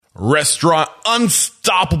Restaurant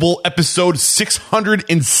Unstoppable, episode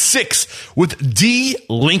 606 with D.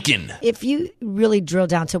 Lincoln. If you really drill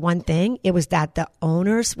down to one thing, it was that the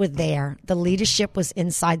owners were there. The leadership was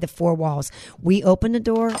inside the four walls. We opened the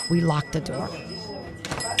door, we locked the door.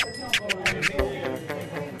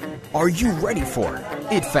 Are you ready for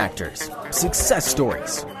it factors, success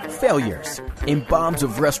stories, failures, and bombs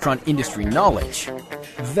of restaurant industry knowledge?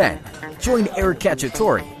 Then, join Eric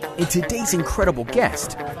Cacciatore and today's incredible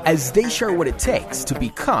guest as they share what it takes to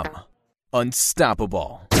become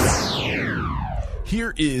unstoppable.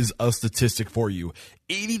 Here is a statistic for you.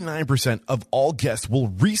 89% of all guests will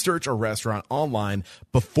research a restaurant online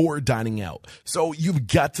before dining out. So you've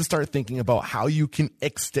got to start thinking about how you can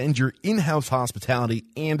extend your in-house hospitality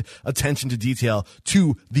and attention to detail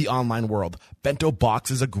to the online world. Bento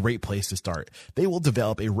Box is a great place to start. They will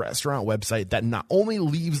develop a restaurant website that not only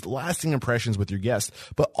leaves lasting impressions with your guests,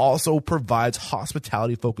 but also provides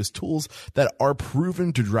hospitality-focused tools that are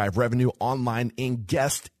proven to drive revenue online and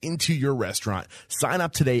guests into your restaurant. Sign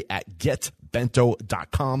up today at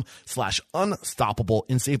getbento.com/unstoppable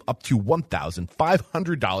and save up to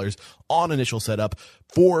 $1,500 on initial setup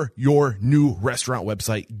for your new restaurant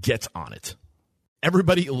website. Get on it.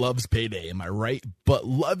 Everybody loves payday, am I right? But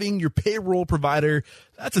loving your payroll provider,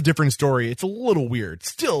 that's a different story. It's a little weird.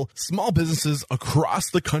 Still, small businesses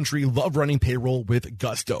across the country love running payroll with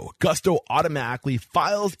Gusto. Gusto automatically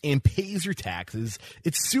files and pays your taxes.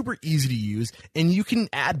 It's super easy to use, and you can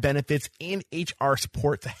add benefits and HR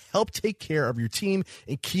support to help take care of your team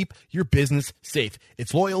and keep your business safe.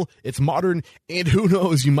 It's loyal, it's modern, and who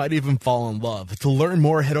knows, you might even fall in love. To learn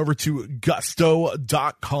more, head over to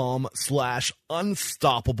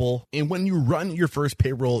gusto.com/unstoppable. And when you run your first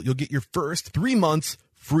payroll, you'll get your first 3 months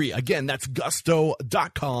free. Again, that's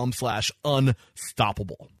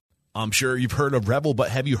gusto.com/unstoppable. I'm sure you've heard of Revel,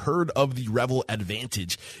 but have you heard of the Revel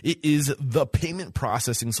Advantage? It is the payment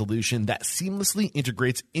processing solution that seamlessly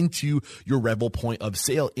integrates into your Revel point of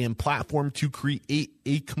sale and platform to create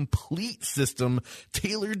a complete system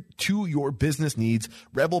tailored to your business needs.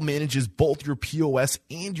 Revel manages both your POS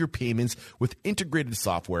and your payments with integrated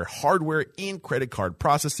software, hardware, and credit card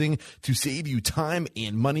processing to save you time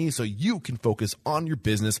and money so you can focus on your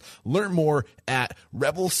business. Learn more at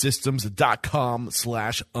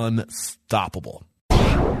revelsystems.com/unstoppable.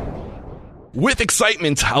 With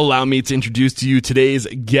excitement, allow me to introduce to you today's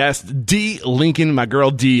guest, D. Lincoln. My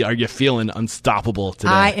girl D, are you feeling unstoppable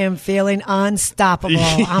today? I am feeling unstoppable.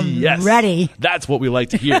 I'm yes, ready. That's what we like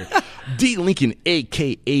to hear. D. Lincoln,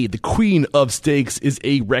 a.k.a. the Queen of Steaks, is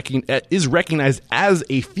recognized as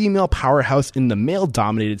a female powerhouse in the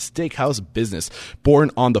male-dominated steakhouse business.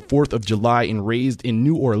 Born on the 4th of July and raised in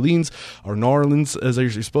New Orleans, or New Orleans, as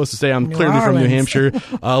you're supposed to say. I'm clearly from New Hampshire.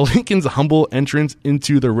 Lincoln's humble entrance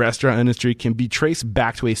into the restaurant industry can be traced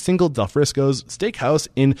back to a single Del Frisco's steakhouse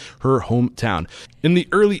in her hometown. In the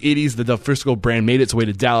early 80s, the Del Frisco brand made its way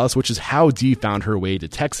to Dallas, which is how Dee found her way to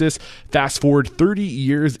Texas. Fast forward 30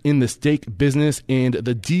 years in the steak business, and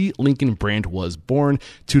the D. Lincoln brand was born.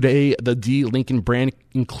 Today, the D. Lincoln brand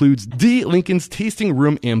includes D. Lincoln's Tasting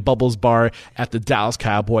Room and Bubbles Bar at the Dallas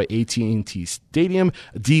Cowboy AT&T Stadium,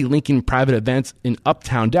 D. Lincoln Private Events in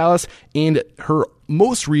Uptown Dallas, and her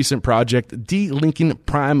most recent project, D. Lincoln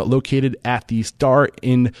Prime, located at the Star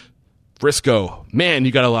in Frisco. Man,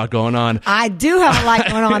 you got a lot going on. I do have a lot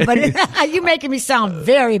going on, but you're making me sound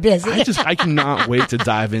very busy. I cannot wait to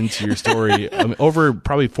dive into your story. Over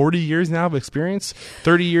probably 40 years now of experience,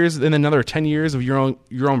 30 years, and another 10 years of your own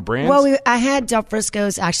brand. Well, I had Del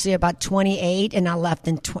Frisco's actually about 28, and I left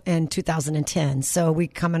in 2010. So we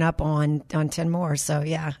coming up on 10 more. So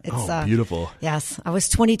yeah, it's beautiful. Yes, I was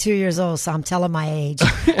 22 years old, so I'm telling my age.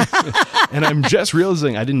 And I'm just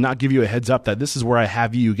realizing I did not give you a heads up that this is where I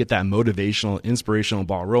have you get that motivational, inspirational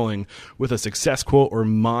ball rolling with a success quote or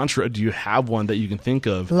mantra. Do you have one that you can think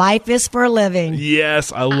of? Life is for a living.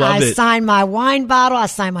 Yes, I love it. I signed my wine bottle. I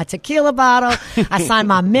signed my tequila bottle. I signed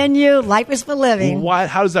my menu. Life is for living. Why?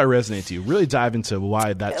 How does that resonate to you? Really dive into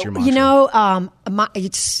why that's your mantra. You know,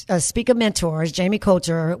 speak of mentors, Jamie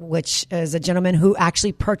Coulter, which is a gentleman who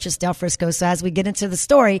actually purchased Del Frisco. So as we get into the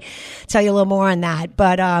story, tell you a little more on that.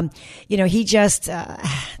 But, you know, he just,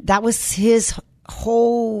 that was his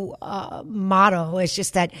whole motto. It's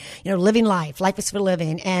just that, you know, living life is for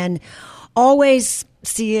living, and always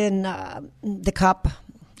seeing the cup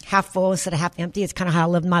half full instead of half empty. It's kind of how I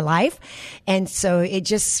live my life. And so it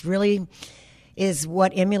just really is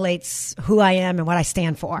what emulates who I am and what I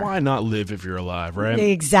stand for. Why not live if you're alive, right?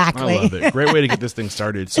 Exactly. I love it. Great way to get this thing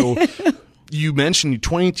started. So you mentioned you're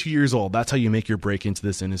 22 years old. That's how you make your break into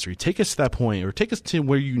this industry. Take us to that point, or take us to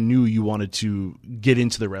where you knew you wanted to get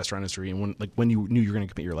into the restaurant industry, and when you knew you were going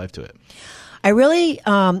to commit your life to it. I really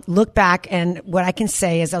look back, and what I can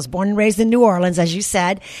say is I was born and raised in New Orleans, as you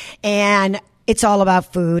said, and it's all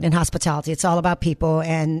about food and hospitality. It's all about people,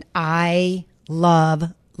 and I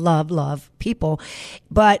love people.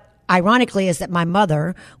 But ironically is that my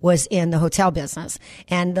mother was in the hotel business,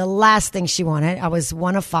 and the last thing she wanted, I was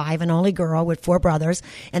one of 5, an only girl with 4 brothers,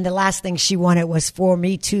 and the last thing she wanted was for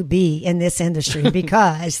me to be in this industry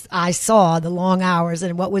because I saw the long hours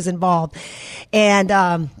and what was involved.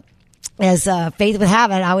 And as fate would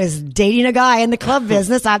have it, I was dating a guy in the club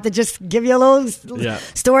business. I have to just give you a little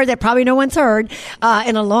story that probably no one's heard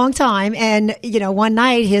in a long time. And, one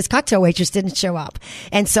night his cocktail waitress didn't show up.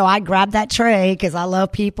 And so I grabbed that tray because I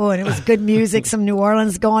love people and it was good music, some New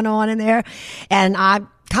Orleans going on in there. And I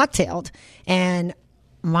cocktailed. And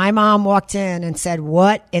my mom walked in and said,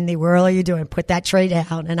 "What in the world are you doing? Put that tray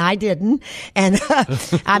down." And I didn't. And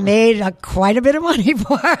I made quite a bit of money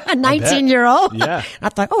for a 19-year-old. Yeah. I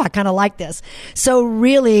thought, I kind of like this. So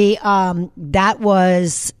really, that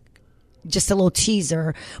was just a little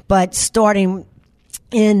teaser. But starting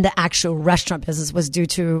in the actual restaurant business was due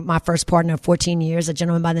to my first partner of 14 years, a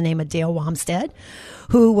gentleman by the name of Dale Wamstead,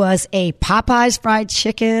 who was a Popeyes fried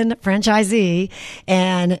chicken franchisee,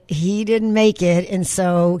 and he didn't make it. And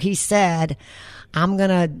so he said, "I'm going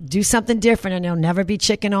to do something different, and there'll never be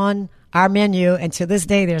chicken on our menu." And to this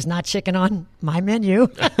day, there's not chicken on my menu.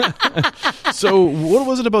 So what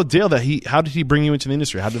was it about Dale how did he bring you into the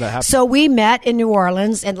industry? How did that happen? So we met in New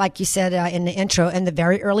Orleans, and like you said in the intro, in the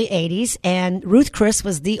very early 80s, and Ruth Chris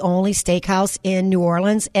was the only steakhouse in New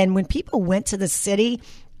Orleans. And when people went to the city,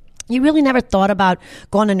 you really never thought about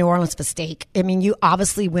going to New Orleans for steak. I mean, you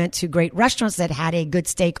obviously went to great restaurants that had a good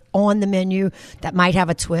steak on the menu that might have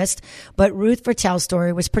a twist. But Ruth Fertel's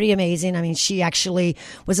story was pretty amazing. I mean, she actually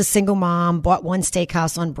was a single mom, bought one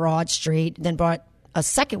steakhouse on Broad Street, then bought a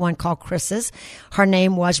second one called Chris's. Her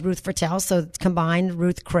name was Ruth Fertel, so combined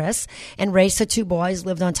Ruth Chris, and raised her 2 boys,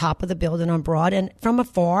 lived on top of the building on Broad. And from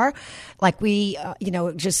afar, like we,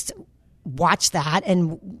 just watched that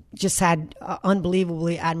and just had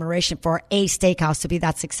unbelievably admiration for a steakhouse to be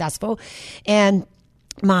that successful. And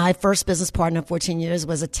my first business partner of 14 years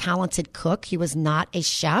was a talented cook. He was not a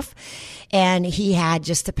chef, and he had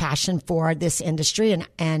just a passion for this industry.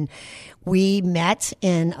 And we met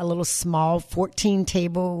in a little small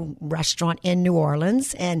 14-table restaurant in New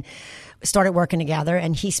Orleans and started working together.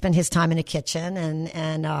 And he spent his time in the kitchen,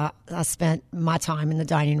 and I spent my time in the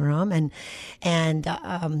dining room. And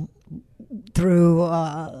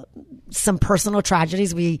through some personal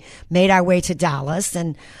tragedies, we made our way to Dallas.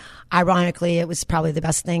 And ironically, it was probably the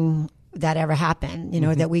best thing that ever happened,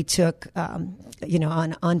 that we took,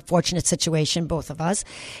 an unfortunate situation, both of us,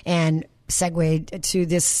 and segued to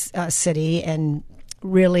this city and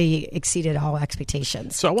really exceeded all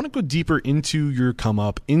expectations. So I want to go deeper into your come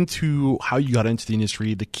up, into how you got into the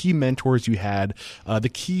industry, the key mentors you had, the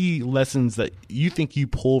key lessons that you think you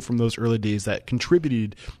pulled from those early days that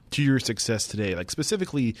contributed to your success today, like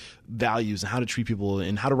specifically values and how to treat people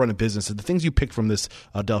and how to run a business, and the things you picked from this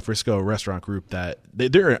Del Frisco restaurant group that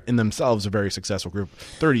they're in themselves a very successful group,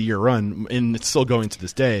 30-year run, and it's still going to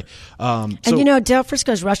this day. Del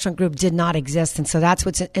Frisco's restaurant group did not exist, and so that's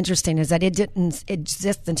what's interesting is that it didn't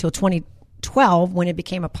exist until 2012 when it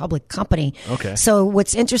became a public company. Okay. So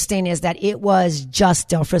what's interesting is that it was just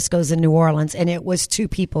Del Frisco's in New Orleans, and it was 2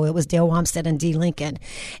 people. It was Dale Wamstead and Dee Lincoln.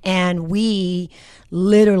 And we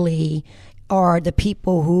literally are the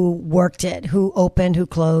people who worked it, who opened, who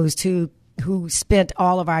closed, who spent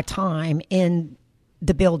all of our time in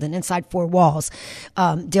the building inside 4 walls.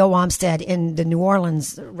 Dale Wamstead in the New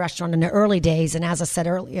Orleans restaurant in the early days, and as I said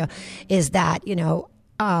earlier, is that,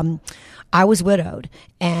 I was widowed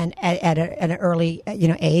and at an early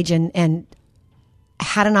age and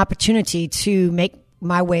had an opportunity to make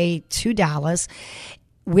my way to Dallas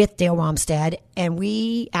with Dale Wamstead, and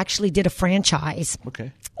we actually did a franchise.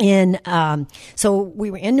 Okay. So we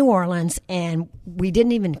were in New Orleans, and we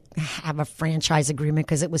didn't even have a franchise agreement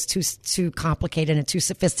because it was too complicated and too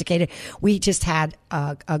sophisticated. We just had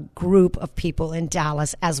a group of people in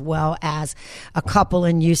Dallas as well as a couple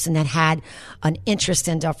in Houston that had an interest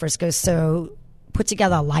in Del Frisco. So put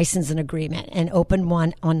together a licensing agreement and opened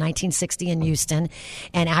one on 1960 in Houston,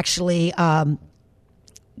 and actually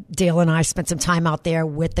Dale and I spent some time out there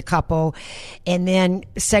with the couple, and then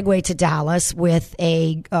segued to Dallas with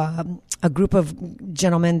a group of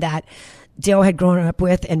gentlemen that Dale had grown up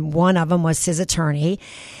with, and one of them was his attorney.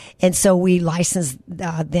 And so we licensed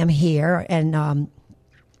them here, and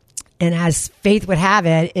And as faith would have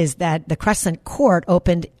it, is that the Crescent Court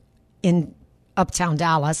opened in uptown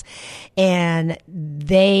Dallas, and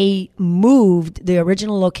they moved the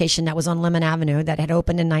original location that was on Lemon Avenue that had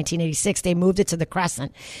opened in 1986. They moved it to the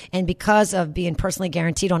Crescent. And because of being personally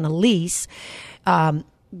guaranteed on a lease,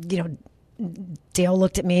 Dale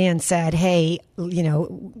looked at me and said, hey,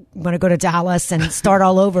 want to go to Dallas and start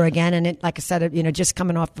all over again. And it, like I said, just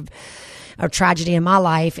coming off of a tragedy in my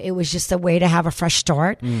life, it was just a way to have a fresh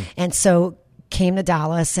start. And so came to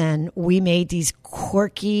Dallas, and we made these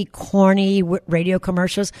quirky, corny radio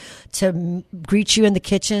commercials to greet you in the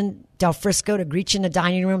kitchen, Del Frisco to greet you in the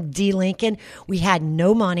dining room, D. Lincoln. We had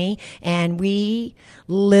no money, and we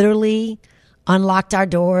literally unlocked our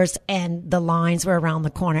doors, and the lines were around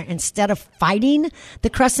the corner. Instead of fighting the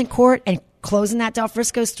Crescent Court and closing that Del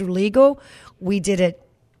Frisco's through legal, we did it,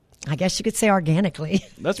 I guess you could say, organically.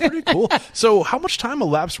 That's pretty cool. So how much time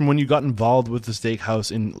elapsed from when you got involved with the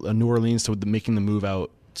steakhouse in New Orleans to making the move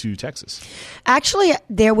out to Texas? Actually,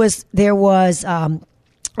 there was a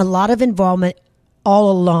lot of involvement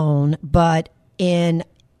all alone, but in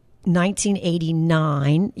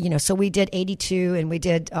 1989, so we did 82 and we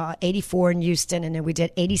did 84 in Houston, and then we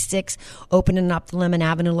did 86 opening up the Lemon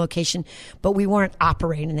Avenue location, but we weren't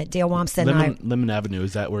operating it. Dale Wamstead and I. Lemon Avenue,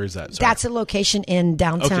 where is that? Sorry. That's a location in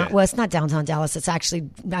downtown. Okay. Well, it's not downtown Dallas. It's actually,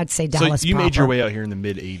 I'd say Dallas So you proper. made your way out here in the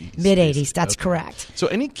mid-'80s. Mid-'80s, that's correct. So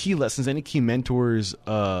any key lessons, any key mentors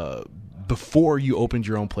before you opened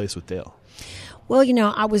your own place with Dale? Well,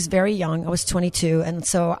 I was very young. I was 22. And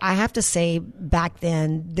so I have to say back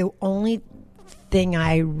then, the only thing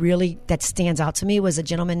that stands out to me was a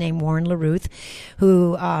gentleman named Warren LaRuth,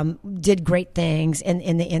 who did great things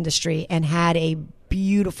in the industry and had a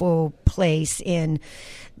beautiful place in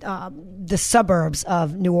the suburbs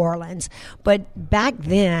of New Orleans. But back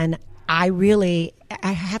then, I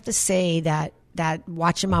have to say that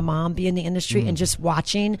watching my mom be in the industry and just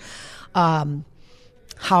watching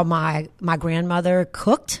how my grandmother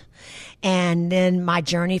cooked, and then my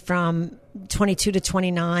journey from 22 to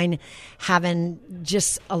 29, having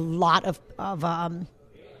just a lot of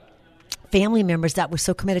family members that were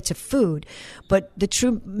so committed to food. But the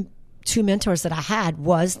two mentors that I had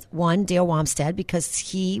was, one, Dale Wamstead, because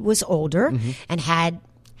he was older and had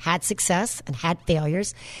success and had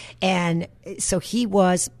failures. And so he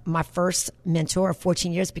was my first mentor of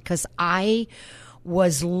 14 years, because I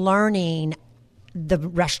was learning the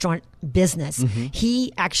restaurant business.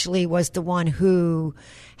 He actually was the one who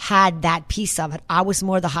had that piece of it. I was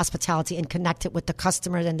more the hospitality and connected with the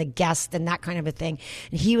customers and the guests and that kind of a thing.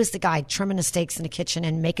 And he was the guy trimming the steaks in the kitchen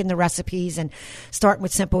and making the recipes and starting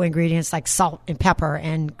with simple ingredients like salt and pepper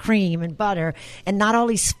and cream and butter, and not all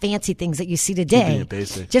these fancy things that you see today.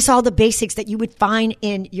 Just all the basics that you would find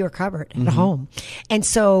in your cupboard at home. And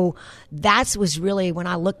so that was really, when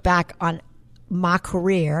I look back on my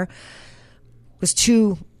career, was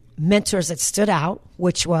two mentors that stood out,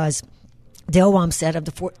 which was Dale Wamstead of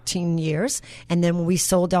the 14 years, and then when we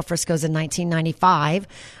sold Del Frisco's in 1995,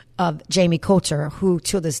 of Jamie Coulter, who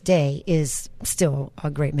to this day is still a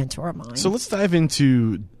great mentor of mine. So let's dive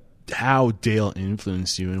into how Dale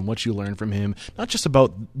influenced you and what you learned from him, not just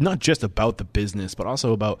about the business, but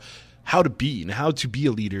also about how to be and how to be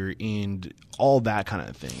a leader and all that kind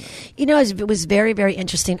of thing. It was very, very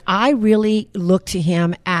interesting. I really looked to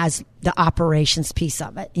him as the operations piece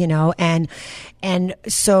of it, and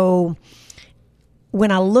so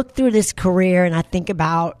when I look through this career and I think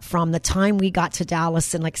about from the time we got to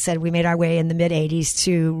Dallas, and like I said, we made our way in the mid-'80s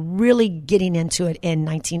to really getting into it in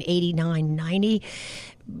 1989, 90,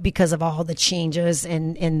 because of all the changes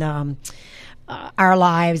in our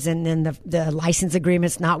lives, and then the license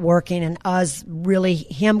agreements not working, and us really,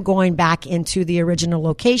 him going back into the original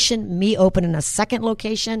location, me opening a second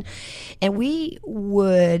location, and we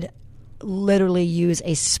would literally use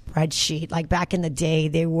a spreadsheet. Like back in the day,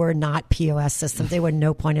 they were not POS systems. They were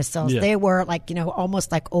no point of sales. They were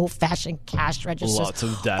almost like old fashioned cash registers. Lots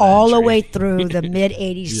of data all entry. the way through the mid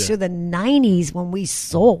 80s to the 90s when we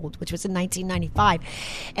sold, which was in 1995.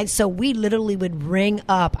 And so we literally would ring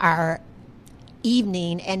up our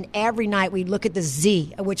evening, and every night we'd look at the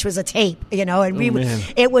Z, which was a tape, and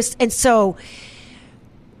and so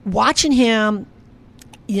watching him,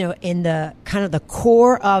 in the kind of the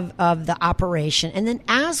core of the operation. And then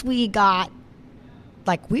as we got,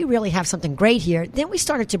 we really have something great here, then we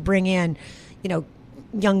started to bring in,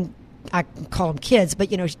 young, I call them kids, but,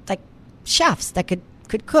 chefs that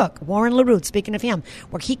could cook. Warren LaRuth, speaking of him,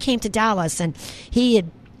 where he came to Dallas and he had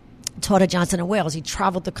taught at Johnson & Wales. He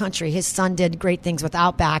traveled the country. His son did great things with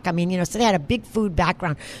Outback. So they had a big food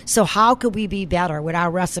background. So how could we be better with our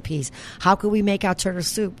recipes? How could we make our turtle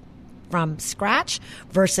soup from scratch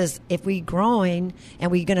versus if we growing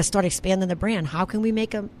and we're going to start expanding the brand, how can we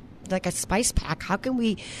make a spice pack? How can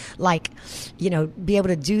we be able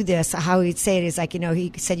to do this? How he'd say it is like,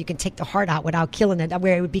 he said you can take the heart out without killing it,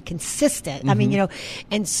 where it would be consistent. I mean,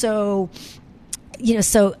 and so,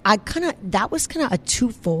 so that was kind of a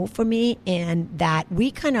twofold for me, and that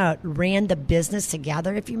we kind of ran the business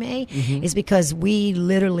together, if you may, is because we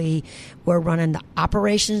literally were running the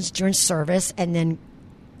operations during service and then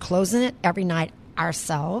closing it every night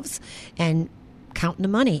ourselves and counting the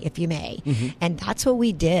money, if you may. And that's what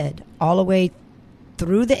we did all the way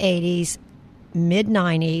through the 80s, mid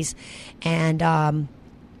 90s. And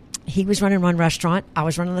he was running one restaurant. I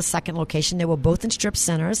was running the second location. They were both in strip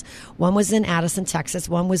centers. One was in Addison, Texas.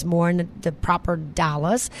 One was more in the proper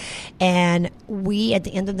Dallas. And we, at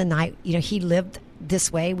the end of the night, he lived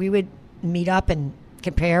this way. We would meet up and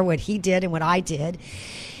compare what he did and what I did.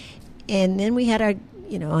 And then we had an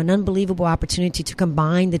unbelievable opportunity to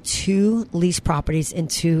combine the two lease properties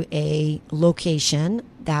into a location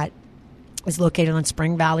that is located on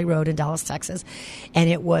Spring Valley Road in Dallas, Texas. And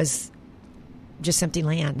it was just empty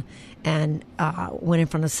land. And went in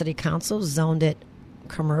front of the city council, zoned it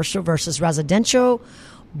commercial versus residential,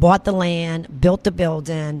 bought the land, built the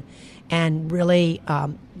building, and really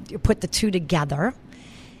put the two together.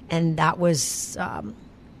 And that was...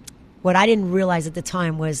 what I didn't realize at the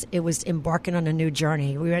time was it was embarking on a new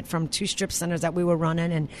journey. We went from two strip centers that we were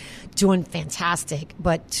running and doing fantastic,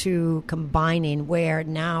 but to combining where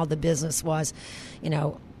now the business was,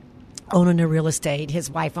 owning the real estate. His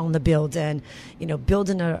wife owned the building,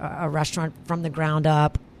 building a restaurant from the ground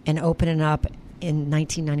up and opening up in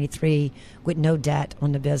 1993 with no debt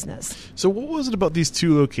on the business. So what was it about these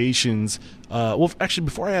two locations? Well, actually,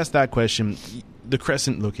 before I ask that question, the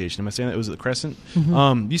Crescent location, am I saying that? Was it the Crescent?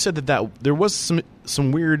 You said that there was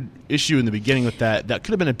some weird issue in the beginning with that could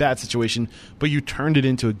have been a bad situation, but you turned it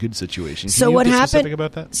into a good situation. Can you be specific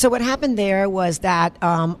about that? So what happened there was that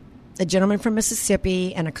a gentleman from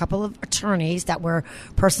Mississippi and a couple of attorneys that were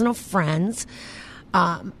personal friends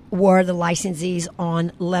were the licensees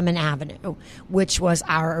on Lemon Avenue, which was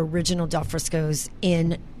our original Del Frisco's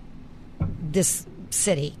in this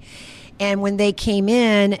city. And when they came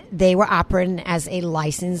in, they were operating as a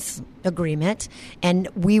license agreement, and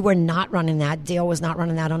we were not running that. Dale was not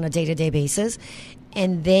running that on a day-to-day basis.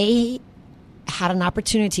 And they had an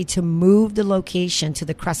opportunity to move the location to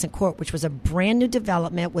the Crescent Court, which was a brand new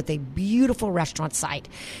development with a beautiful restaurant site.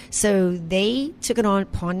 So they took it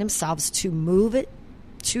upon themselves to move it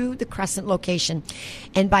to the Crescent location.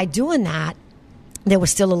 And by doing that, there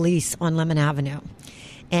was still a lease on Lemon Avenue.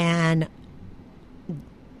 And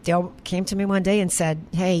Dale came to me one day and said,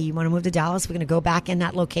 hey, you want to move to Dallas? We're going to go back in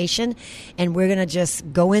that location, and we're going to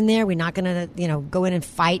just go in there. We're not going to, go in and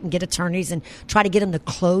fight and get attorneys and try to get them to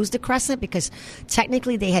close the Crescent, because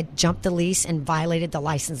technically they had jumped the lease and violated the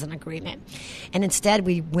licensing agreement. And instead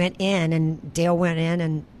we went in, and Dale went in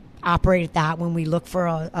and operated that when we looked for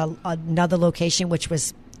another location, which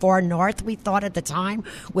was far north, we thought at the time,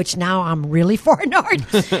 which now I'm really far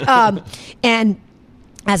north. And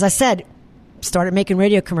as I said, started making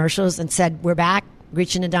radio commercials and said, we're back,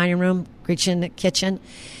 reach in the dining room, reach in the kitchen.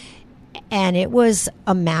 And it was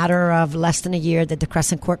a matter of less than a year that the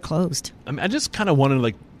Crescent Court closed. I just kind of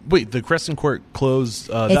wanted wait, the Crescent Court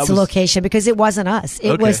closed? It's a location, because it wasn't us.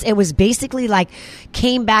 It was basically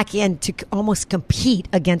came back in to almost compete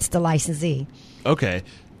against the licensee. Okay.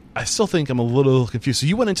 I still think I'm a little confused. So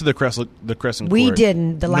you went into the Crescent Court. We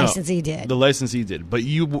didn't. The licensee did. The licensee did. But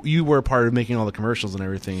you were a part of making all the commercials and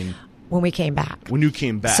everything. When we came back. When you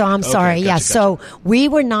came back. So I'm sorry. Gotcha, yeah. Gotcha. So we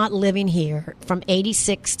were not living here from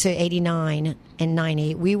 86 to 89 and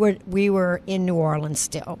 90. We were in New Orleans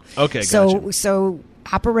still. Okay. Gotcha. So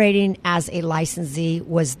operating as a licensee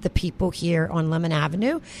was the people here on Lemon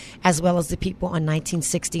Avenue, as well as the people on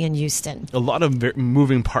 1960 in Houston. A lot of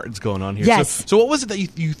moving parts going on here. Yes. So what was it that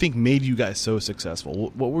you think made you guys so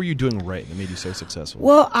successful? What were you doing right that made you so successful?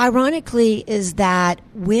 Well, ironically, is that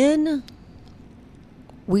when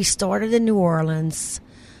we started in New Orleans,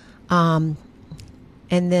 and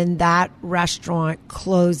then that restaurant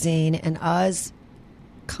closing and us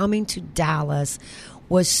coming to Dallas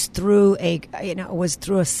was through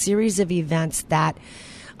a series of events that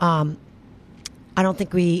I don't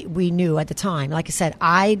think we knew at the time. Like I said,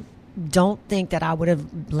 I don't think that I would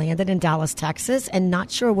have landed in Dallas, Texas, and not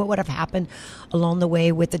sure what would have happened along the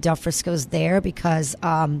way with the Del Frisco's there, because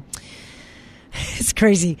it's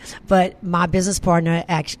crazy, but my business partner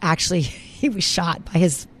actually he was shot by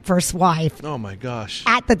his first wife. Oh my gosh!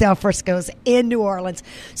 At the Del Frisco's in New Orleans.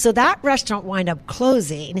 So that restaurant wound up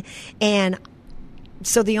closing, and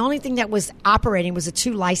So the only thing that was operating was a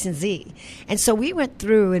 2 licensee. And so we went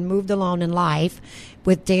through and moved along in life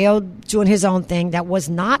with Dale doing his own thing that was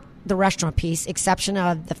not the restaurant piece, exception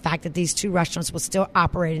of the fact that these 2 restaurants were still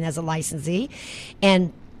operating as a licensee.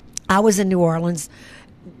 And I was in New Orleans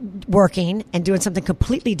working and doing something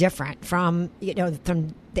completely different from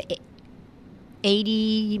the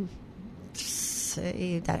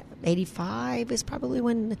 85 is probably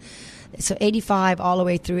when, so 85 all the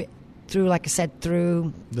way through, like I said,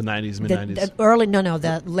 through the 90s, mid-90s,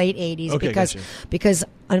 the late 80s, okay, because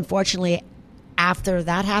unfortunately, after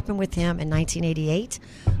that happened with him in 1988,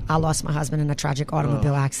 I lost my husband in a tragic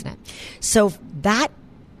automobile accident. So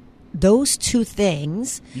those 2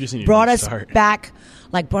 things brought us back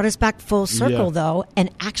full circle, though, and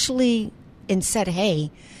actually said,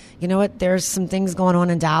 hey, you know what? There's some things going on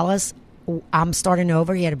in Dallas. I'm starting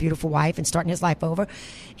over. He had a beautiful wife and starting his life over.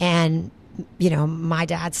 And, my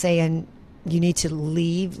dad saying, you need to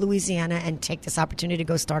leave Louisiana and take this opportunity to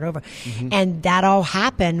go start over. Mm-hmm. And that all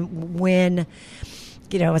happened when,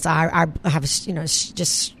 as I have,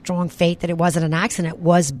 just strong faith that it wasn't an accident,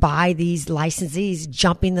 was by these licensees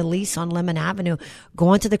jumping the lease on Lemon Avenue,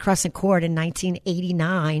 going to the Crescent Court in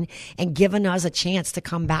 1989 and giving us a chance to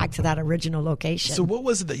come back to that original location. So what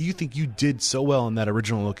was it that you think you did so well in that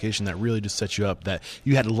original location that really just set you up, that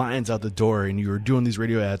you had lines out the door and you were doing these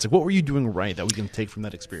radio ads? Like, what were you doing right that we can take from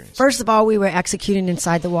that experience? First of all, we were executing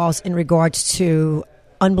inside the walls in regards to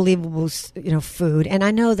unbelievable, food. And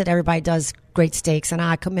I know that everybody does great steaks, and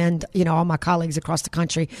I commend, all my colleagues across the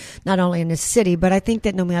country, not only in this city, but I think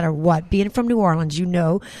that no matter what, being from New Orleans, you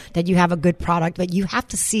know that you have a good product, but you have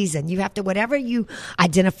to season. You have to, whatever you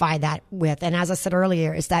identify that with. And as I said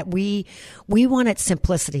earlier, is that we wanted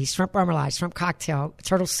simplicity: shrimp remoulade, shrimp cocktail,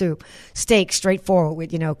 turtle soup, steak, straightforward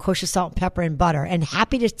with, kosher salt and pepper and butter, and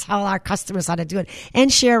happy to tell our customers how to do it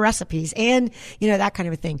and share recipes and, that kind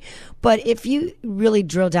of a thing. But if you really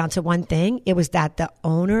drill down to one thing, it was that the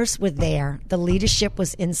owners were there. The leadership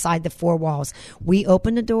was inside the 4 walls. We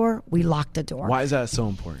opened the door. We locked the door. Why is that so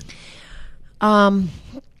important? For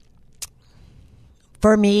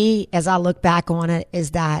me, as I look back on it, is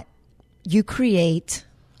that you create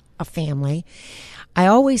a family. I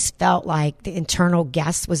always felt like the internal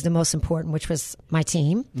guest was the most important, which was my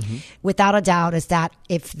team. Mm-hmm. Without a doubt, is that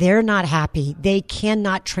if they're not happy, they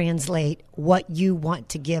cannot translate what you want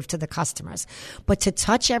to give to the customers. But to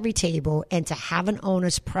touch every table and to have an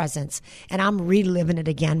owner's presence, and I'm reliving it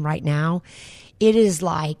again right now, it is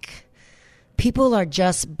like people are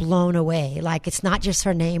just blown away. Like, it's not just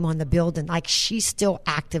her name on the building. Like, she's still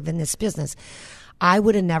active in this business. I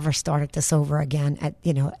would have never started this over again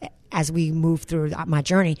as we move through my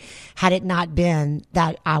journey, had it not been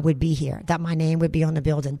that I would be here, that my name would be on the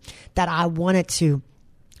building, that I wanted to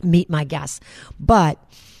meet my guests. But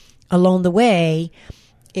along the way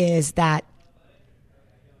is that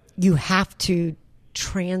you have to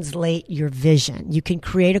translate your vision. You can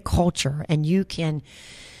create a culture, and you can,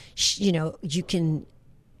 you can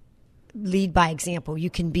lead by example. You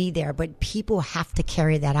can be there, but people have to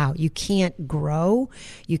carry that out. You can't grow.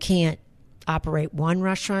 You can't operate 1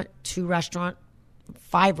 restaurant, 2 restaurant,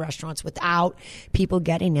 5 restaurants without people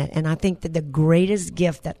getting it. And I think that the greatest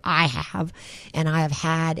gift that I have, and I have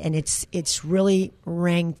had, and it's really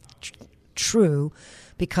rang true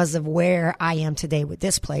because of where I am today with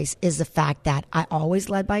this place, is the fact that I always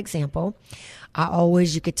led by example.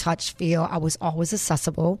 You could touch, feel. I was always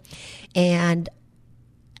accessible. And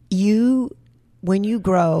when you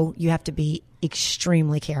grow, you have to be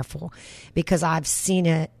extremely careful, because I've seen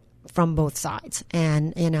it from both sides.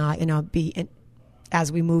 And, as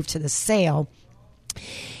we move to the sale,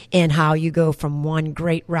 and how you go from one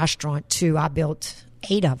great restaurant to, I built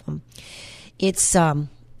 8 of them. It's,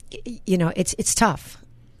 it's tough.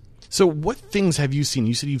 So what things have you seen?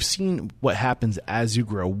 You said you've seen what happens as you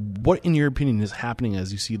grow. What, in your opinion, is happening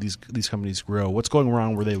as you see these companies grow? What's going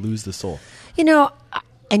wrong where they lose the soul?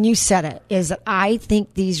 And you said it, is that I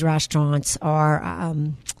think these restaurants are,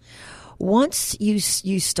 once you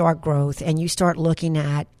start growth and you start looking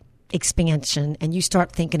at expansion and you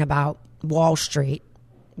start thinking about Wall Street,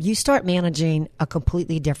 you start managing a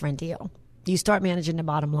completely different deal. You start managing the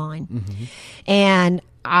bottom line. Mm-hmm. And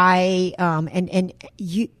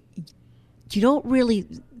you don't really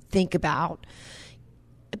think about,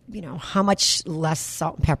 how much less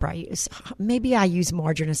salt and pepper I use. Maybe I use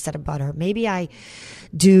margarine instead of butter. Maybe I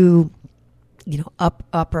do,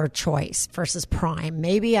 upper choice versus prime.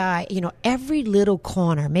 Maybe I, every little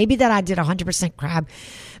corner. Maybe that I did 100% crab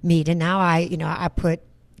meat, and now I put,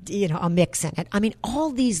 a mix in it. I mean,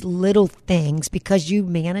 all these little things, because you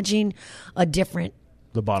managing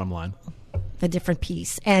the bottom line, a different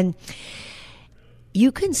piece. And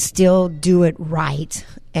you can still do it right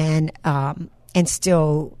and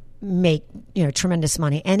still make tremendous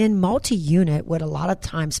money. And in multi-unit, what a lot of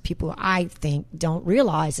times people, I think, don't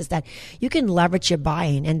realize is that you can leverage your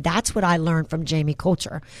buying. And that's what I learned from Jamie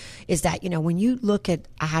Coulter, is that when you look at,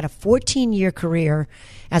 I had a 14-year career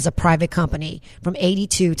as a private company from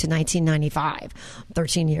 82 to 1995,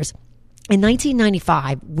 13 years. In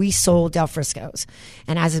 1995, we sold Del Frisco's.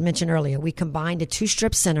 And as I mentioned earlier, we combined the 2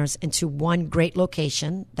 strip centers into one great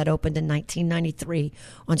location that opened in 1993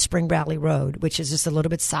 on Spring Valley Road, which is just a little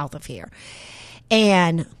bit south of here.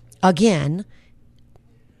 And again,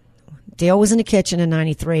 Dale was in the kitchen in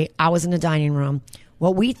 93. I was in the dining room.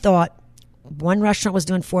 What we thought, one restaurant was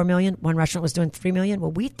doing $4 million, one restaurant was doing $3 million.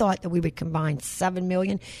 Well, we thought that we would combine $7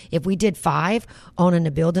 million. If we did 5, owning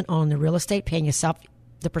the building, owning the real estate, paying yourself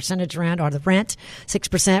the percentage rent or the rent,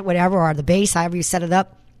 6%, whatever, or the base, however you set it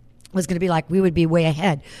up, was going to be like, we would be way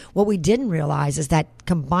ahead. What we didn't realize is that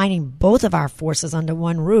combining both of our forces under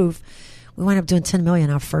one roof, we wound up doing $10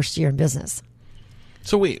 million our first year in business.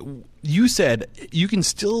 So wait, you said you can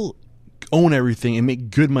still own everything and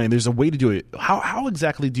make good money. There's a way to do it. How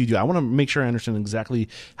exactly do you do it? I want to make sure I understand exactly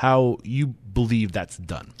how you believe that's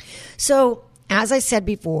done. So, as I said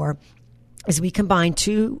before, is we combined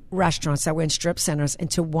 2 restaurants that were in strip centers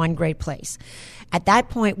into one great place. At that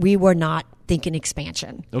point, we were not thinking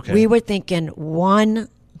expansion. Okay. We were thinking one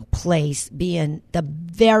place being the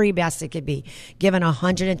very best it could be, given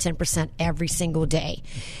 110% every single day.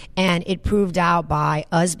 And it proved out by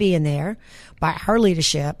us being there, by her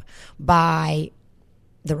leadership, by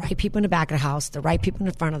the right people in the back of the house, the right people in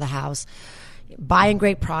the front of the house, buying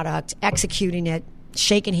great product, executing it,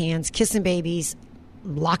 shaking hands, kissing babies,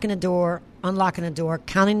 locking the door, unlocking the door,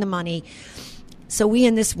 counting the money. So we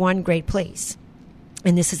in this one great place.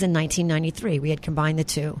 And this is in 1993. We had combined the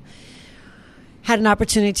 2. Had an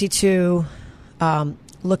opportunity to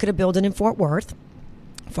look at a building in Fort Worth,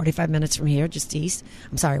 45 minutes from here, just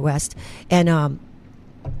west. And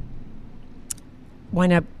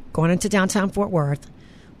wound up going into downtown Fort Worth,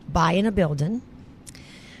 buying a building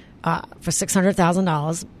for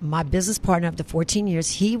 $600,000. My business partner of the 14 years,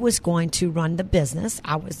 he was going to run the business.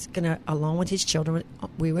 I was going to, along with his children,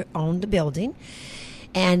 we would own the building.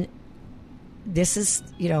 And this is,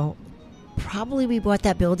 probably we bought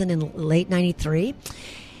that building in late 93.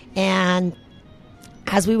 And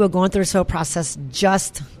as we were going through this whole process,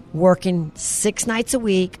 just working 6 nights a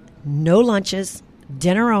week, no lunches,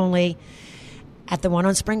 dinner only, at the one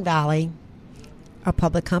on Spring Valley, a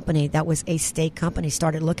public company that was a state company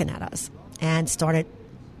started looking at us and started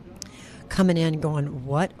coming in going,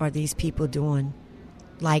 what are these people doing?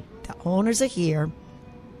 Like, the owners are here.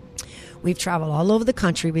 We've traveled all over the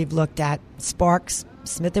country. We've looked at Sparks,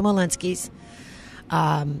 Smith & Wollensky's,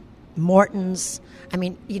 Morton's. I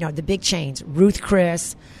mean, the big chains, Ruth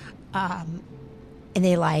Chris, and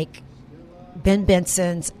they like Ben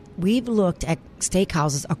Benson's. We've looked at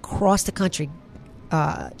steakhouses across the country,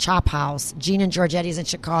 Chop House, Gene and Giorgetti's in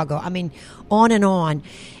Chicago. I mean, on.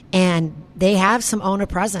 And they have some owner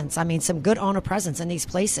presence. I mean, some good owner presence in these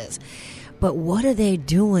places. But what are they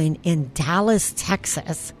doing in Dallas,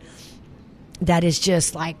 Texas, that is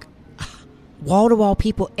just like wall-to-wall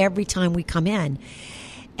people every time we come in?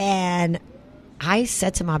 And I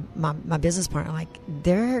said to my business partner, like,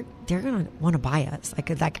 they're gonna want to buy us.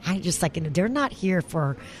 They're not here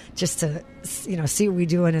for just to see what we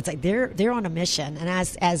do. And it's like they're on a mission. And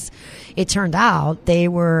as it turned out, they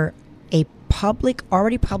were a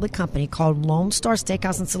already public company called Lone Star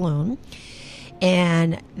Steakhouse and Saloon,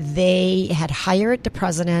 and they had hired the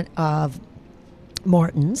president of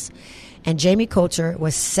Morton's, and Jamie Coulter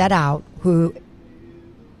was set out, who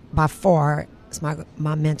by far is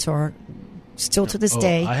my mentor. Still to this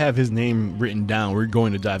day. I have his name written down. We're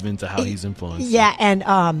going to dive into how he's influenced. Yeah,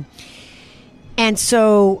 and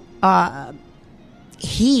so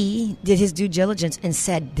he did his due diligence and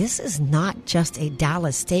said, this is not just a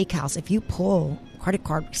Dallas steakhouse. If you pull credit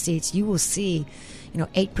card receipts, you will see,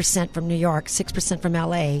 8% from New York, 6% from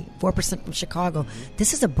LA, 4% from Chicago.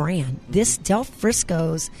 This is a brand. This Del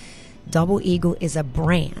Frisco's Double Eagle is a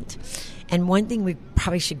brand. And one thing we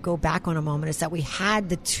probably should go back on a moment is that we had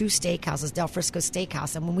the 2 steakhouses, Del Frisco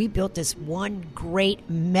Steakhouse. And when we built this one great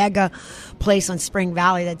mega place on Spring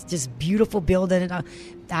Valley, that's just beautiful building,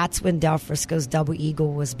 that's when Del Frisco's Double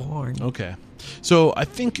Eagle was born. Okay. So I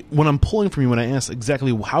think when I'm pulling from you, when I ask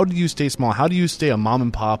exactly how do you stay small, how do you stay a mom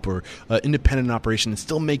and pop or independent operation and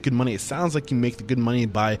still make good money, it sounds like you make the good money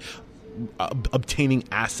by obtaining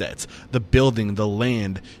assets, the building, the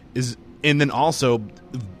land. and then also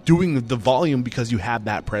doing the volume because you have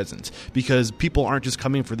that presence. Because people aren't just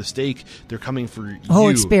coming for the steak; they're coming for whole you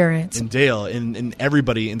experience. and Dale and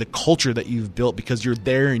everybody and the culture that you've built because you're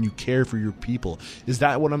there and you care for your people. Is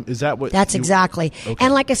that what I'm? Is that what? That's exactly. Okay.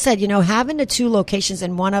 And like I said, having the 2 locations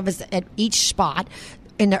and one of us at each spot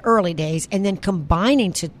in the early days, and then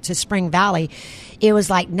combining to Spring Valley, it was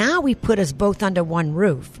like now we put us both under one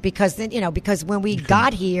roof because then because when we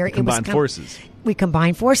got here, it was forces. We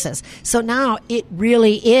combined forces. So now it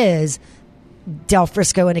really is Del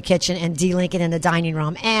Frisco in the kitchen and D. Lincoln in the dining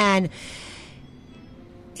room. And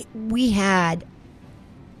we had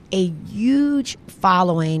a huge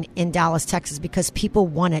following in Dallas, Texas, because people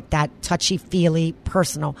wanted that touchy-feely,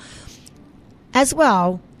 personal. As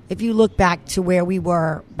well, if you look back to where we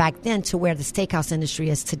were back then to where the steakhouse industry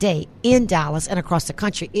is today in Dallas and across the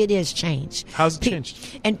country, it is changed. How's it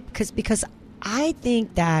changed? And because I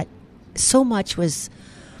think that so much was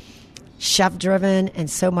chef-driven and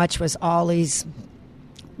so much was all these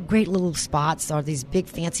great little spots or these big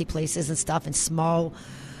fancy places and stuff and small,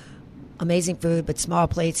 amazing food, but small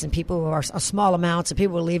plates and people were small amounts and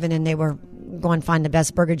people were leaving and they were going to find the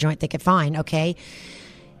best burger joint they could find, okay?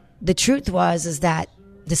 The truth is that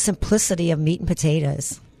the simplicity of meat and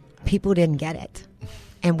potatoes, people didn't get it.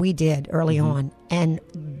 And we did early on. And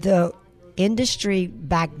the industry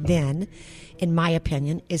back then, in my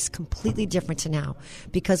opinion, is completely different to now.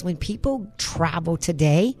 Because when people travel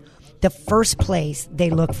today, the first place they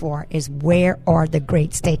look for is where are the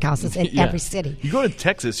great steakhouses in every city. You go to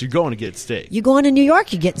Texas, you're going to get steak. You go into New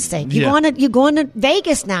York, you're getting steak. You're going to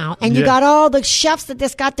Vegas now, and you got all the chefs that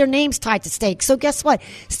just got their names tied to steak. So guess what?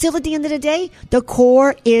 Still at the end of the day, the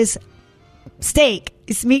core is steak.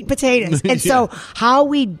 It's meat and potatoes. And so how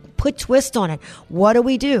we put twist on it, what do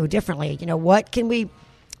we do differently? What can we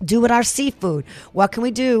do with our seafood? What can we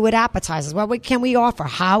do with appetizers? What can we offer?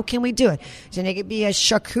 How can we do it? So it could be a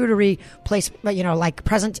charcuterie place, like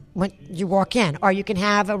present when you walk in, or you can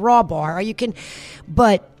have a raw bar, or you can,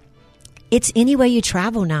 but it's any way you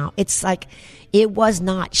travel now. It's like, it was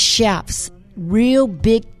not chefs, real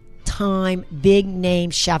big time, big name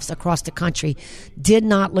chefs across the country did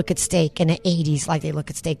not look at steak in the 80s like they look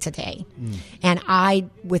at steak today. And I,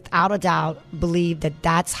 without a doubt, believe that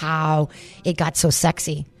that's how it got so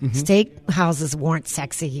sexy. Steak houses weren't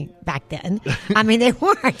sexy back then. I mean, they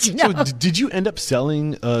weren't, So did you end up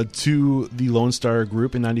selling to the Lone Star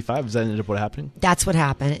Group in 95? Does that end up what happened? That's what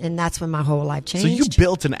happened. And that's when my whole life changed. So you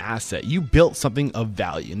built an asset. You built something of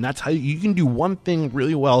value. And that's how you can do one thing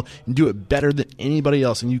really well and do it better than anybody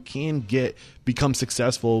else. And you can become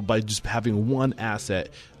successful by just having one asset.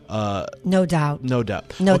 No doubt. No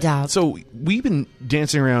doubt. No doubt. So we've been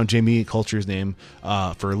dancing around Jamie Culture's name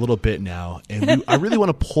for a little bit now, and I really want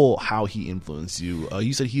to pull how he influenced you.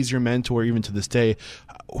 You said he's your mentor even to this day.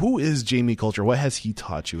 Who is Jamie Culture? What has he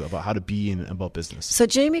taught you about how to be and about business? So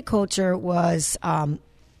Jamie Culture was,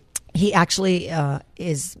 he actually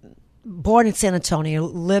is born in San Antonio,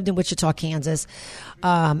 lived in Wichita, Kansas,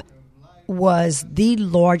 was the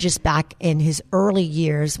largest back in his early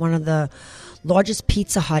years, one of the largest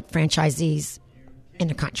Pizza Hut franchisees in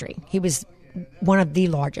the country. He was one of the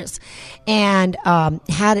largest, and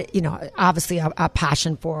had obviously a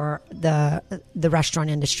passion for the restaurant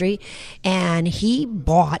industry. And he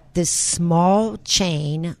bought this small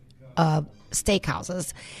chain of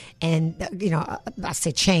steakhouses, and I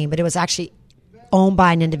say chain, but it was actually owned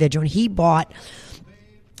by an individual. And he bought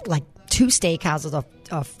like 2 steakhouses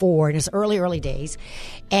of 4 in his early days,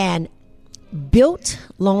 and built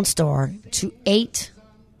Lone Star to 8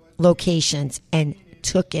 locations and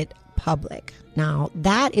took it public. Now,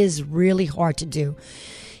 that is really hard to do.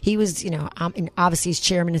 He was, obviously he's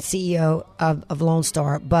chairman and CEO of Lone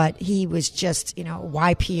Star, but he was just,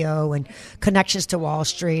 YPO and connections to Wall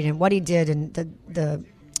Street and what he did in the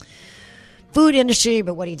food industry,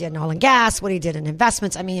 but what he did in oil and gas, what he did in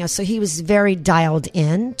investments. I mean, so he was very dialed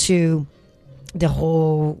in to the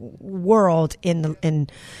whole world in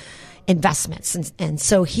investments. And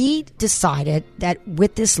so he decided that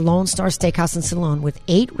with this Lone Star Steakhouse and Saloon, with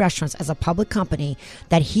 8 restaurants as a public company,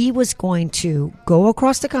 that he was going to go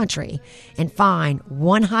across the country and find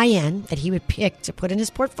one high end that he would pick to put in his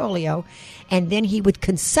portfolio, and then he would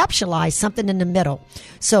conceptualize something in the middle.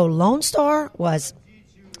 So Lone Star was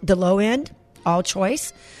the low end, all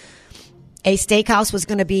choice. A steakhouse was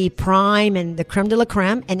going to be prime and the creme de la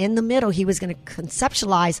creme, and in the middle he was going to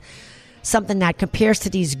conceptualize something that compares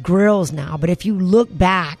to these grills now. But if you look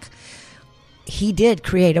back, he did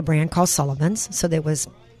create a brand called Sullivan's. So there was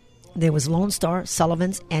Lone Star,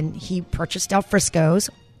 Sullivan's, and he purchased Del Frisco's,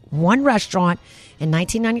 1 restaurant in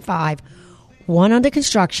 1995, 1 under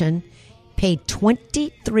construction. paid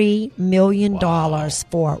 $23 million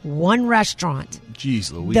for one restaurant.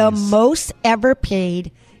 Jeez Louise. The most ever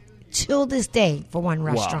paid till this day for one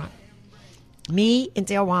restaurant. Me and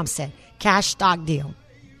Dale Wamstead. Cash stock deal.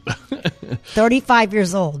 35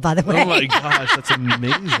 years old, by the way. Oh my gosh, that's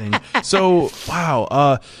amazing. So,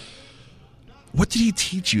 wow. What did he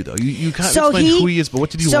teach you, though? You kind of explained who he is, but what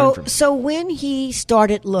did you learn from him? So when he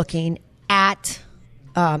started looking at,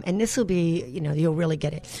 and this will be, you'll really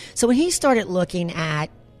get it. So when he started looking at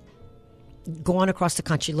going across the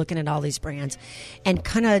country, looking at all these brands, and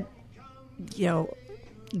kind of,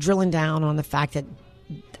 drilling down on the fact that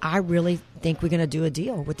I really think we're going to do a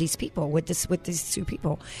deal with these people, with these two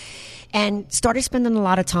people. And started spending a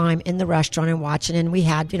lot of time in the restaurant and watching. And we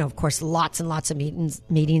had, of course, lots and lots of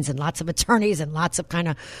meetings and lots of attorneys and lots of kind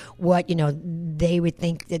of what, they would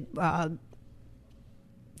think that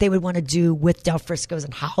they would want to do with Del Frisco's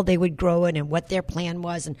and how they would grow it and what their plan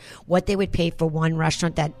was and what they would pay for one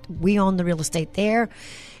restaurant that we own the real estate there.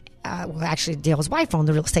 Well, actually, Dale's wife owned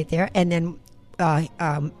the real estate there. And then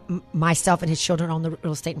myself and his children own the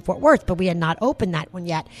real estate in Fort Worth, but we had not opened that one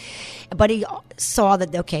yet. But he saw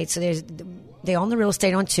that, okay, so they own the real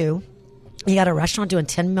estate on two. He got a restaurant doing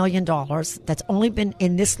 $10 million that's only been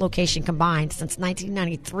in this location combined since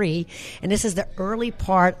 1993. And this is the early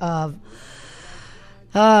part of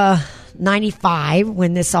 95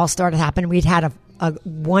 when this all started happening. We'd had a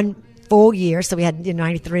one full year. So we had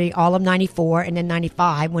 93, all of 94, and then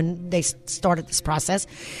 95 when they started this process.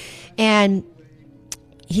 And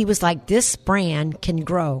he was like, this brand can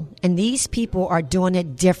grow, and these people are doing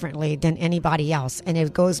it differently than anybody else. And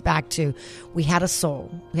it goes back to, we had a soul.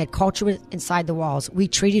 We had culture inside the walls. We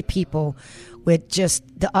treated people with just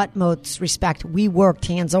the utmost respect. We worked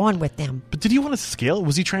hands-on with them. But did he want to scale?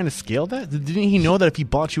 Was he trying to scale that? Didn't he know that if he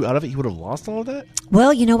bought you out of it, he would have lost all of that?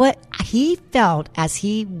 Well, you know what? He felt, as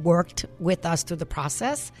he worked with us through the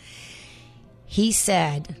process, he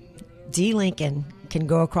said, D. Lincoln can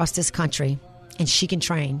go across this country and she can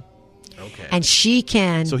train. Okay. And she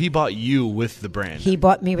can. So he bought you with the brand. He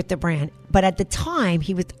bought me with the brand. But at the time,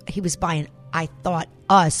 he was buying, I thought,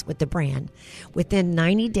 us with the brand. Within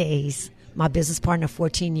 90 days, my business partner of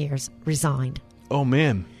 14 years resigned. Oh,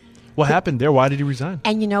 man. What happened there? Why did he resign?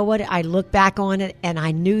 And you know what? I look back on it, and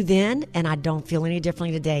I knew then, and I don't feel any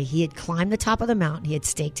differently today. He had climbed the top of the mountain. He had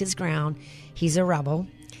staked his ground. He's a rebel.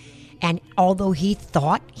 And although he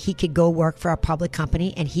thought he could go work for a public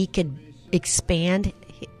company and he could expand,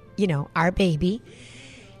 our baby,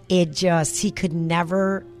 he could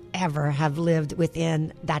never, ever have lived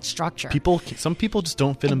within that structure. Some people just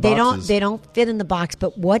don't fit in boxes. They don't fit in the box.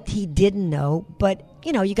 But what he didn't know,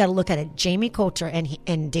 you got to look at it. Jamie Coulter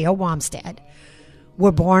and Dale Wamstead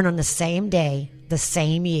were born on the same day, the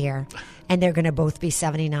same year. And they're going to both be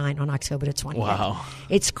 79 on October the 20th. Wow.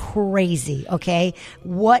 It's crazy, okay?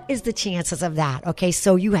 What is the chances of that? Okay,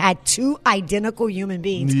 so you had two identical human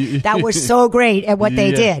beings that were so great at what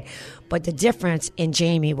they did. But the difference in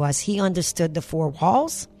Jamie was he understood the four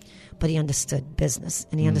walls, but he understood business,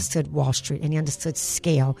 and he understood Wall Street, and he understood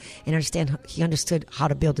scale, and he understood how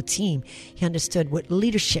to build a team. He understood what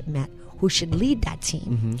leadership meant, who should lead that team.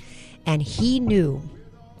 Mm-hmm. And he knew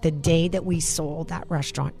the day that we sold that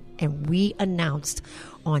restaurant, and we announced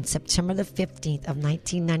on September the 15th of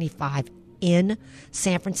 1995 in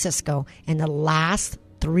San Francisco, in the last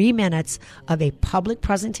 3 minutes of a public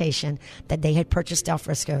presentation, that they had purchased Del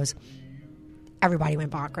Frisco's. Everybody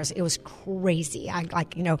went bonkers. It was crazy.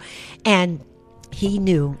 And he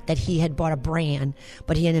knew that he had bought a brand,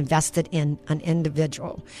 but he had invested in an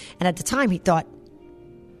individual. And at the time he thought,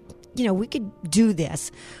 we could do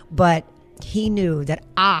this, but he knew that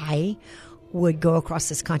I would go across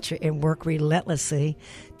this country and work relentlessly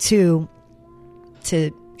to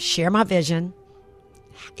share my vision,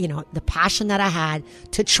 the passion that I had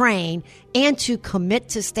to train and to commit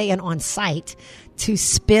to staying on site, to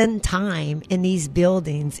spend time in these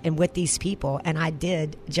buildings and with these people. And I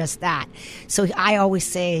did just that. So I always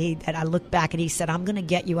say that I look back and he said, I'm going to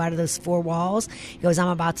get you out of those four walls. He goes, I'm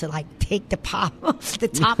about to take the top off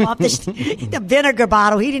the vinegar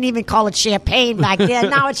bottle. He didn't even call it champagne back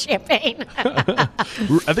then. Now it's champagne.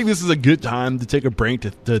 I think this is a good time to take a break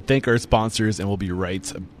to thank our sponsors, and we'll be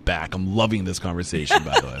right back. I'm loving this conversation,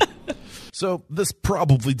 by the way. So this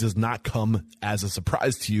probably does not come as a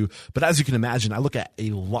surprise to you, but as you can imagine, I look at a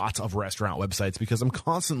lot of restaurant websites because I'm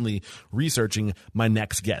constantly researching my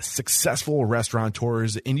next guest, successful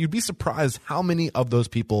restaurateurs, and you'd be surprised how many of those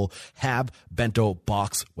people have bento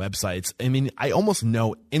box websites. I mean, I almost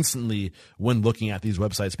know instantly when looking at these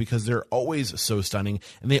websites because they're always so stunning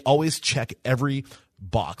and they always check every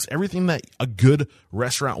box. Everything that a good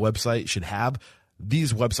restaurant website should have,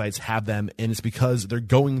 these websites have them, and it's because they're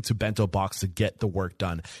going to Bento Box to get the work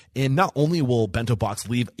done. And not only will Bento Box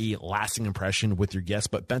leave a lasting impression with your guests,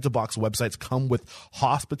 but Bento Box websites come with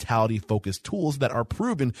hospitality-focused tools that are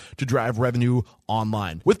proven to drive revenue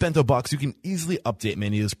online. With Bento Box, you can easily update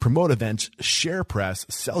menus, promote events, share press,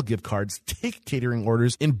 sell gift cards, take catering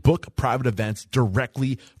orders, and book private events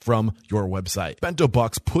directly from your website. Bento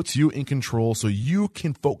Box puts you in control so you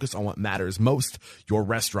can focus on what matters most, your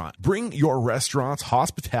restaurant. Bring your restaurant's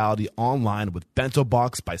hospitality online with Bento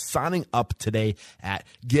Box by signing up today at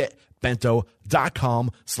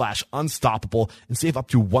getbento.com/unstoppable and save up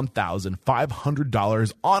to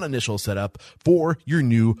 $1,500 on initial setup for your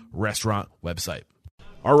new restaurant website.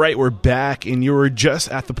 All right, we're back, and you were just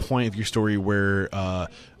at the point of your story where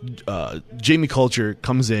Jamie Culture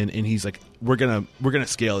comes in and he's like, "We're gonna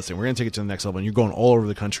scale this thing. We're gonna take it to the next level." And you're going all over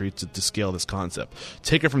the country to scale this concept.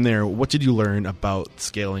 Take it from there. What did you learn about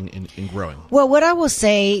scaling and growing? Well, what I will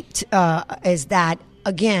say is that,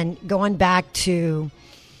 again, going back to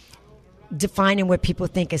defining what people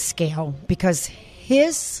think is scale, because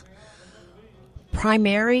his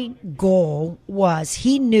primary goal was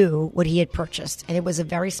he knew what he had purchased, and it was a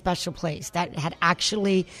very special place that had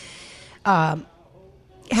actually had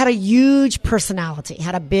a huge personality,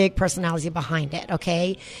 had a big personality behind it,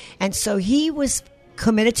 okay? And so he was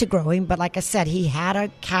committed to growing, but like I said, he had a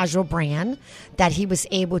casual brand that he was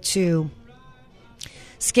able to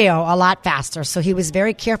scale a lot faster. So he was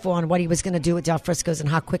very careful on what he was going to do with Del Frisco's and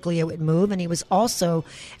how quickly it would move. And he was also,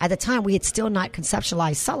 at the time, we had still not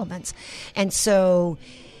conceptualized Sullivan's. And so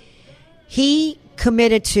he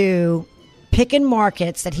committed to picking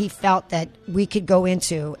markets that he felt that we could go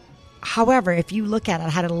into. However, if you look at it, I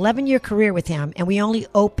had an 11-year career with him, and we only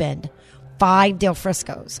opened 5 Del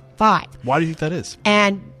Frisco's. 5. Why do you think that is?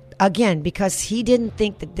 And again, because he didn't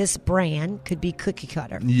think that this brand could be cookie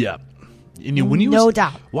cutter. Yeah. No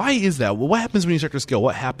doubt. Why is that? Well, what happens when you start to scale?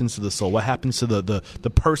 What happens to the soul? What happens to the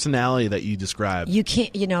personality that you described? You can't,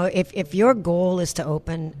 if your goal is to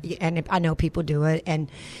open, and I know people do it, and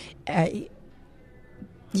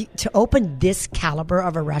to open this caliber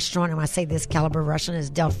of a restaurant, and when I say this caliber of restaurant is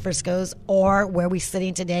Del Frisco's or where we're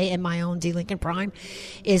sitting today in my own D. Lincoln Prime,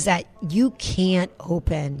 is that you can't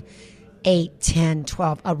open 8, 10,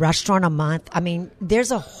 12, a restaurant a month. I mean, there's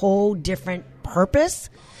a whole different purpose.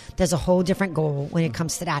 There's a whole different goal when it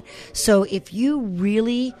comes to that. So if you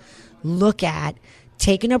really look at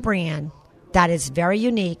taking a brand that is very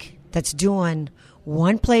unique, that's doing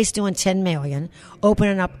one place doing $10 million,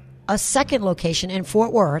 opening up a second location in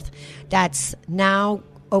Fort Worth that's now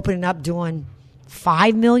opening up doing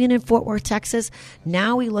 $5 million in Fort Worth, Texas.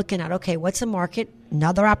 Now we're looking at, okay, what's the market?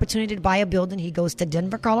 Another opportunity to buy a building. He goes to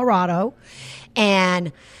Denver, Colorado,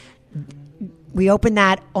 and we open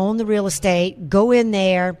that, own the real estate, go in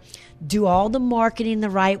there, do all the marketing the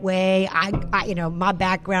right way. I my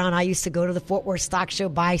background, I used to go to the Fort Worth Stock Show,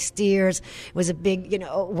 buy steers. It was a big,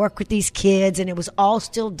 work with these kids, and it was all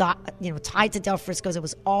still, tied to Del Frisco's. It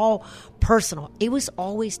was all personal. It was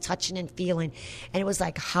always touching and feeling. And it was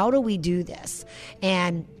like, how do we do this?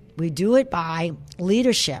 And we do it by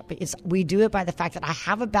leadership. We do it by the fact that I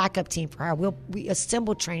have a backup team for her. We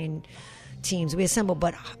assemble training teams. We assemble,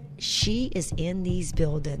 but she is in these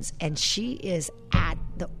buildings and she is at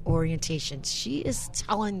the orientation. She is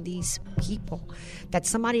telling these people that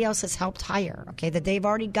somebody else has helped hire, okay, that they've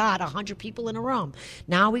already got 100 people in a room.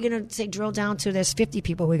 Now we're going to say drill down to there's 50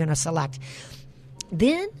 people we're going to select.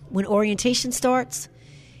 Then when orientation starts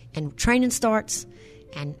and training starts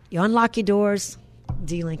and you unlock your doors,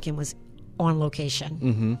 D. Lincoln was on location.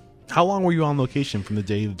 Mm-hmm. How long were you on location from the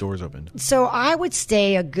day the doors opened? So I would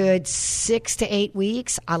stay a good 6 to 8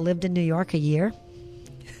 weeks. I lived in New York a year.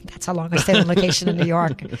 That's how long I stayed on location in New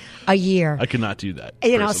York. A year. I could not do that.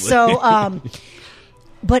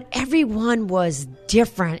 But everyone was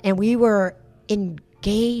different, and we were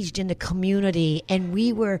engaged in the community, and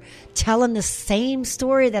we were telling the same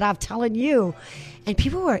story that I'm telling you. And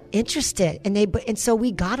people were interested, and so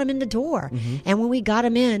we got them in the door. Mm-hmm. And when we got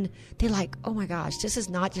them in, they're like, "Oh my gosh, this is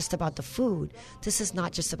not just about the food. This is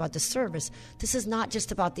not just about the service. This is not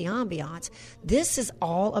just about the ambiance. This is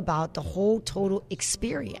all about the whole total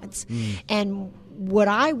experience." And what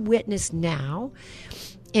I witness now,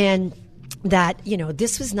 and that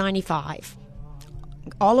this was 95,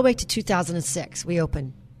 all the way to 2006. We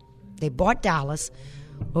opened. They bought Dallas,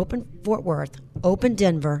 opened Fort Worth, opened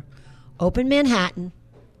Denver. Open Manhattan,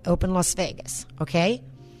 open Las Vegas, okay?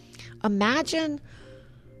 Imagine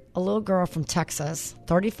a little girl from Texas,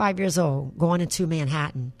 35 years old, going into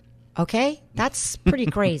Manhattan, okay? That's pretty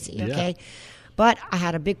crazy, okay? Yeah. But I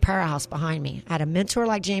had a big powerhouse behind me. I had a mentor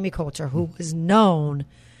like Jamie Coulter who was known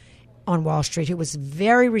on Wall Street who was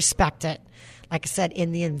very respected, like I said,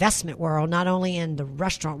 in the investment world, not only in the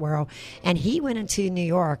restaurant world. And he went into New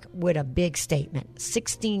York with a big statement,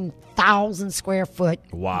 16,000 square foot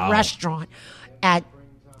restaurant at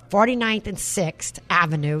 49th and 6th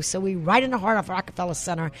Avenue. So we right in the heart of Rockefeller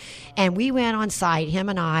Center. And we went on site, him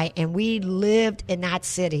and I, and we lived in that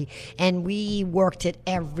city. And we worked it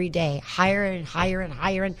every day, higher and higher and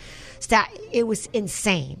higher. And it was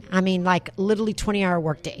insane. I mean, like literally 20-hour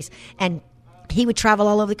work days. And he would travel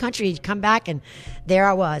all over the country. He'd come back, and there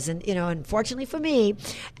I was. And, you know, unfortunately for me,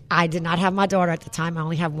 I did not have my daughter at the time. I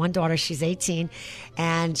only have one daughter. She's 18,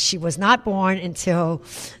 and she was not born until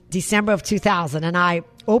December of 2000. And I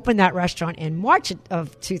opened that restaurant in March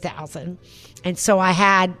of 2000. And so I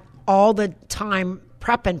had all the time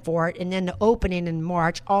prepping for it, and then the opening in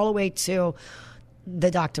March all the way to the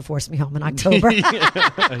doctor forced me home in October.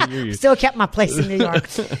 I hear you. Still kept my place in New York.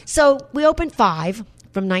 So we opened 5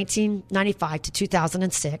 from 1995 to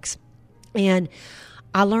 2006. And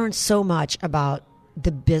I learned so much about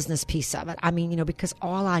the business piece of it. I mean, you know, because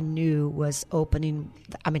all I knew was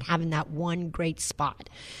having that one great spot.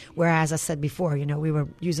 Whereas I said before, you know, we were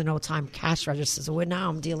using old-time cash registers. Well, now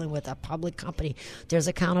I'm dealing with a public company. There's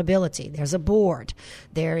accountability. There's a board.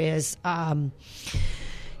 There is,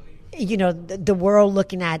 you know, the world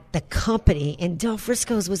looking at the company. And Del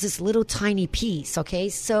Frisco's was this little tiny piece, okay?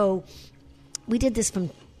 So we did this from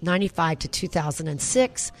 95 to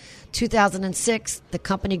 2006. 2006, the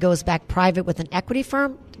company goes back private with an equity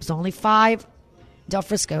firm. There was only 5 Del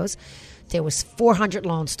Frisco's. There was 400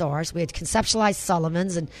 Lone Stars. We had conceptualized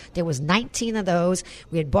Sullivan's, and there was 19 of those.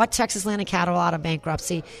 We had bought Texas Land and Cattle out of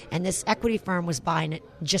bankruptcy, and this equity firm was buying it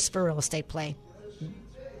just for real estate play.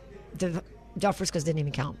 The Del Frisco's didn't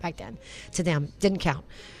even count back then. To them, didn't count.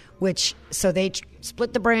 So they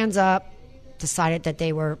split the brands up, decided that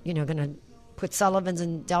they were, you know, going to put Sullivan's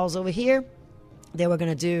and Del's over here. They were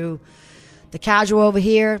going to do the casual over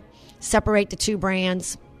here, separate the 2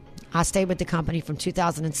 brands. I stayed with the company from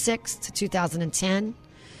 2006 to 2010.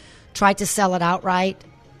 Tried to sell it outright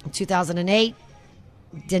in 2008.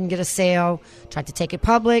 Didn't get a sale. Tried to take it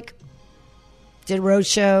public. Did a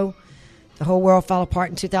roadshow. The whole world fell apart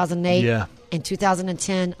in 2008. Yeah. In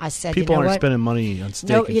 2010, I said, people you know aren't what? spending money on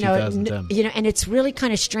steak in 2010. You know, and it's really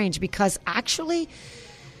kind of strange because actually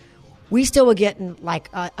we still were getting like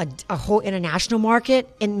a whole international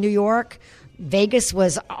market in New York. Vegas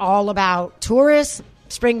was all about tourists.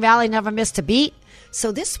 Spring Valley never missed a beat.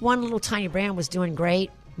 So this one little tiny brand was doing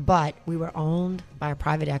great, but we were owned by a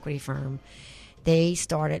private equity firm. They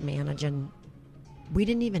started managing. We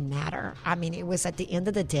didn't even matter. I mean, it was at the end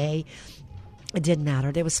of the day, it didn't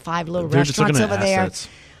matter. There was 5 little restaurants over there.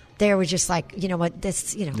 There was just like, you know what,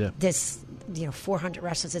 this, you know, this, you know, 400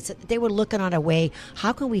 restaurants. They were looking on a way,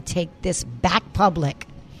 how can we take this back public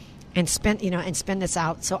and spend this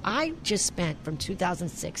out? So I just spent from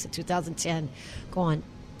 2006 to 2010 going,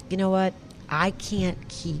 you know what, I can't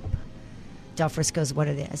keep Del Frisco's what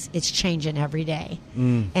it is. It's changing every day.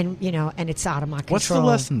 And, you know, and it's out of my control. What's the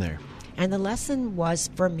lesson there? And the lesson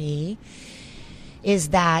was, for me, is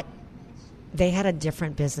that they had a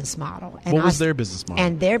different business model. And what was their business model?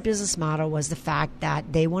 And their business model was the fact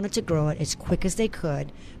that they wanted to grow it as quick as they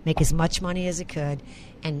could, make as much money as it could,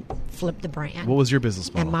 and flip the brand. What was your business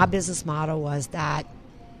model? And my business model was that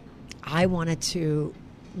I wanted to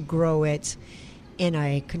grow it in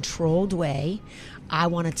a controlled way. I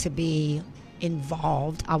wanted to be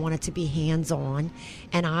involved. I wanted to be hands-on.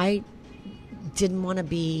 And I didn't want to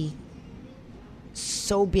be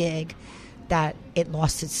so big that it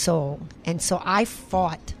lost its soul. And so I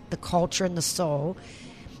fought the culture and the soul,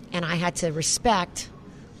 and I had to respect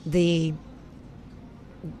the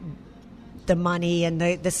money and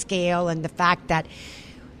the scale and the fact that,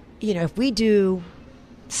 you know, if we do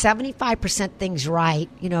 75% things right,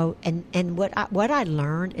 you know, and what I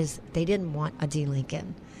learned is they didn't want a D.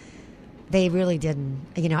 Lincoln. They really didn't.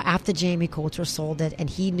 You know, after Jamie Coulter sold it and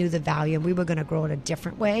he knew the value and we were going to grow it a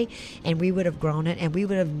different way, and we would have grown it and we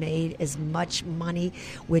would have made as much money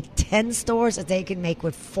with 10 stores as they could make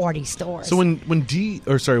with 40 stores. So when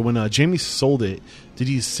Jamie sold it, did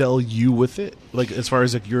he sell you with it? Like, as far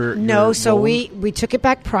as like your so role? we took it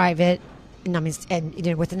back private, and you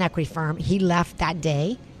know, with an equity firm. He left that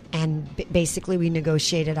day. And basically, we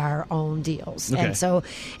negotiated our own deals. Okay.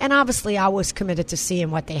 And obviously, I was committed to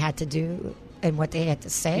seeing what they had to do and what they had to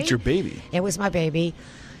say. It's your baby. It was my baby.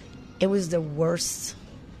 It was the worst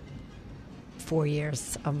 4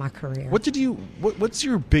 years of my career. What's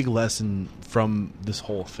your big lesson from this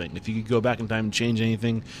whole thing? If you could go back in time and change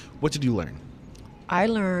anything, what did you learn? I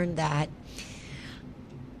learned that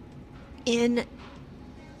in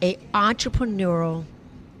a entrepreneurial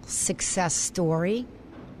success story,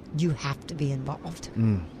 you have to be involved.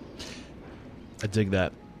 I dig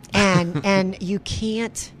that. And you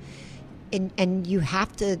can't, and you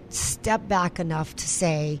have to step back enough to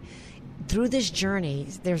say, through this journey,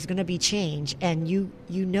 there's going to be change, and you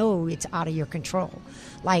know it's out of your control.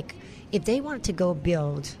 Like, if they wanted to go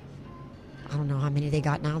build, I don't know how many they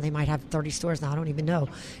got now. They might have 30 stores now. I don't even know,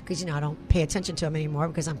 because I don't pay attention to them anymore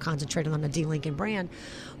because I'm concentrated on the D. Lincoln brand.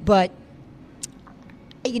 But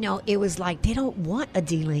it was like, they don't want a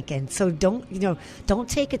D. Lincoln, so don't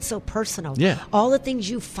take it so personal. Yeah. All the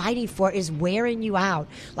things you fighting for is wearing you out.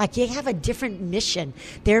 Like, you have a different mission.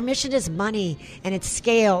 Their mission is money, and it's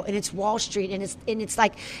scale, and it's Wall Street, and it's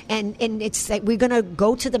like we're gonna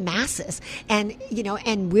go to the masses, and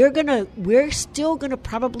and we're still gonna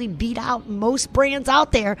probably beat out most brands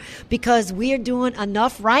out there because we're doing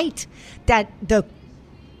enough right that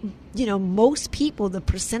most people, the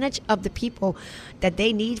percentage of the people that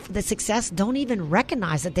they need for the success don't even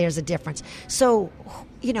recognize that there's a difference. So,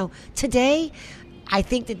 today, I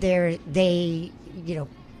think that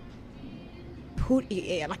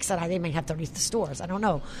like I said, they may have 30 stores. I don't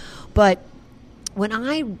know. But when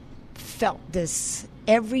I felt this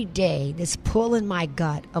every day, this pull in my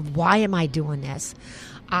gut of why am I doing this?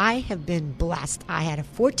 I have been blessed. I had a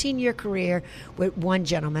 14-year career with one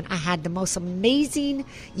gentleman. I had the most amazing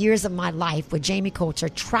years of my life with Jamie Coulter,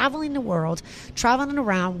 traveling the world, traveling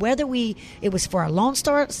around, whether it was for a Lone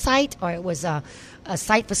Star site or it was a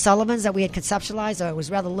site for Sullivan's that we had conceptualized, or it was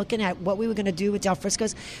rather looking at what we were going to do with Del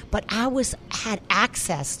Frisco's. But I had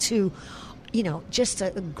access to, just a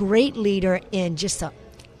great leader in just a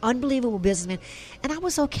unbelievable businessman, and I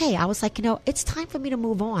was okay. I was like, it's time for me to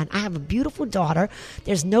move on. I have a beautiful daughter.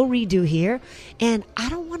 There's no redo here, and I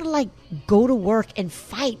don't want to go to work and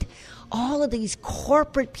fight all of these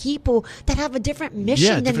corporate people that have a different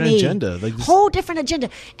mission than me. Agenda. Whole different agenda.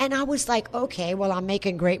 And I was like, okay, well, I'm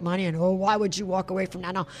making great money, and why would you walk away from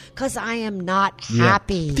that? No, because I am not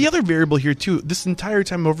happy. The other variable here, too, this entire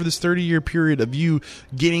time over this 30-year period of you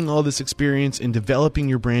getting all this experience and developing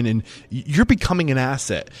your brand, and you're becoming an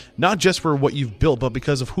asset, not just for what you've built, but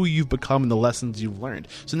because of who you've become and the lessons you've learned.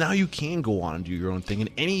 So now you can go on and do your own thing, and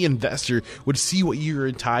any investor would see what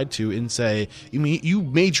you're tied to and say, you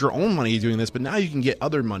made your own money doing this, but now you can get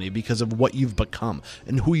other money because of what you've become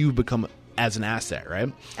and who you've become as an asset,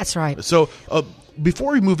 right? That's right. So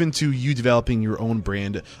before we move into you developing your own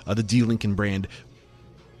brand, the D. Lincoln brand,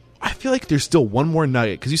 I feel like there's still one more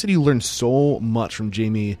nugget, because you said you learned so much from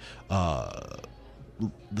Jamie.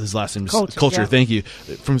 His last name is Coulter. Yeah. Thank you.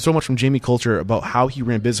 From Jamie Coulter about how he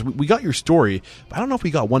ran business. We got your story, but I don't know if we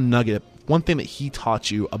got one nugget, one thing that he taught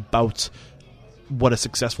you about what a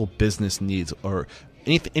successful business needs, or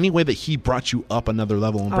any way that he brought you up another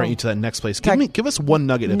level and brought you to that next place. Give us one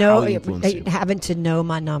nugget of how he influenced you. Having to know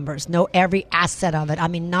my numbers, know every asset of it. I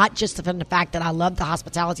mean, not just from the fact that I love the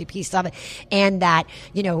hospitality piece of it, and that,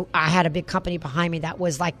 I had a big company behind me that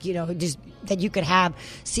was like, just that you could have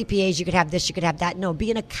CPAs, you could have this, you could have that. No,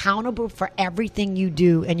 being accountable for everything you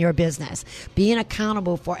do in your business, being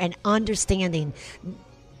accountable for and understanding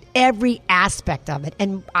every aspect of it.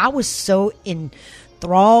 And I was so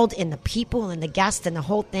enthralled in the people and the guests and the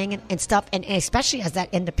whole thing and stuff, and especially as that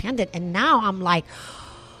independent. And now I'm like,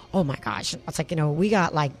 oh my gosh, it's like, we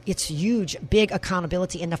got it's huge, big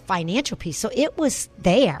accountability in the financial piece. So it was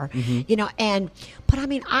there, but I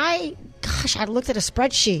mean, I looked at a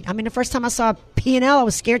spreadsheet. I mean, the first time I saw P&L, I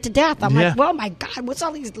was scared to death. I'm like, well, my God, what's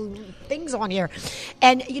all these things on here?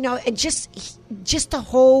 And, and just the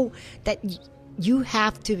whole that you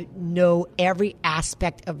have to know every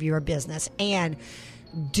aspect of your business and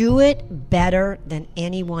do it better than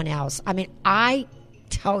anyone else. I mean, I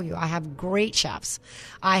tell you, I have great chefs.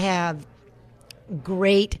 I have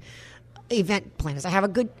great event planners. I have a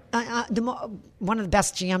good, one of the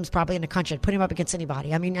best GMs probably in the country. I'd put him up against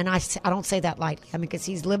anybody. I mean, and I don't say that lightly. I mean, because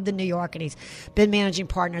he's lived in New York and he's been managing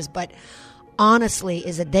partners. But honestly,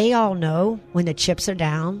 is that they all know when the chips are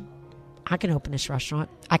down, I can open this restaurant.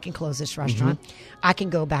 I can close this restaurant. Mm-hmm. I can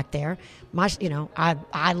go back there.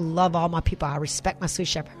 I love all my people. I respect my sous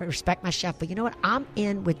chef. I respect my chef. But you know what? I'm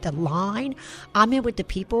in with the line. I'm in with the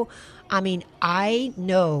people. I mean, I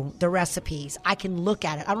know the recipes. I can look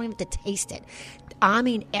at it. I don't even have to taste it. I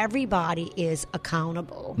mean, everybody is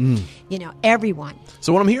accountable. Everyone.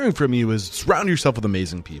 So what I'm hearing from you is surround yourself with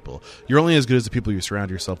amazing people. You're only as good as the people you surround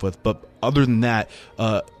yourself with. But other than that,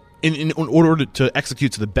 in order to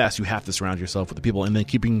execute to the best, you have to surround yourself with the people, and then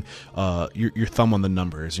keeping your thumb on the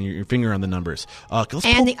numbers and your finger on the numbers.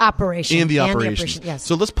 The operation. Yes.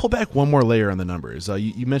 So let's pull back one more layer on the numbers.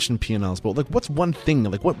 You mentioned P&Ls, but like, what's one thing?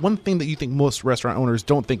 Like, what one thing that you think most restaurant owners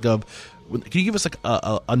don't think of? Can you give us like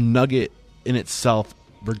a nugget in itself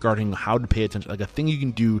regarding how to pay attention, like a thing you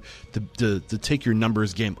can do to take your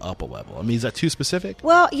numbers game up a level? I mean, is that too specific?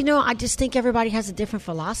 Well, I just think everybody has a different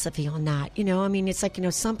philosophy on that. I mean, it's like,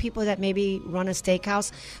 some people that maybe run a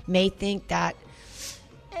steakhouse may think that,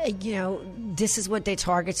 this is what their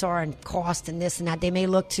targets are and cost and this and that. They may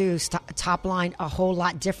look to top line a whole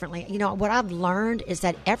lot differently. What I've learned is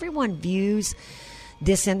that everyone views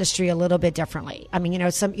this industry a little bit differently. I mean,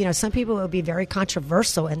 some people will be very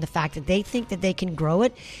controversial in the fact that they think that they can grow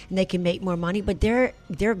it and they can make more money, but their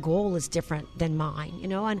goal is different than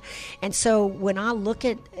mine, and so when I look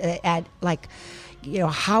at like,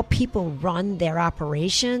 how people run their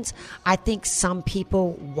operations, I think some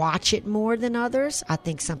people watch it more than others. I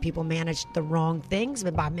think some people manage the wrong things,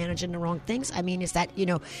 but by managing the wrong things, I mean, is that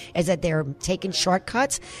they're taking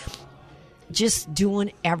shortcuts, just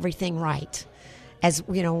doing everything right. As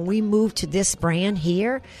when we moved to this brand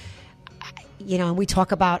here, and we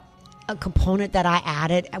talk about a component that I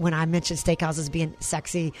added when I mentioned steakhouses being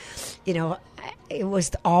sexy, it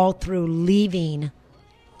was all through leaving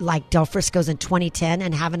like Del Frisco's in 2010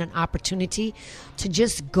 and having an opportunity to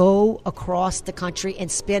just go across the country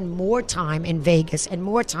and spend more time in Vegas and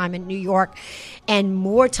more time in New York and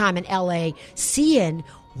more time in LA, seeing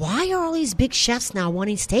why are all these big chefs now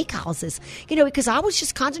wanting steakhouses? Because I was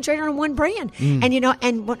just concentrating on one brand. And,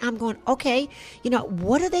 and when I'm going, okay,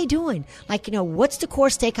 what are they doing? Like, what's the core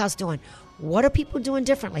steakhouse doing? What are people doing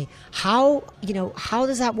differently? How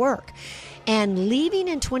does that work? And leaving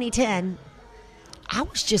in 2010, I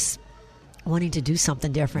was just wanting to do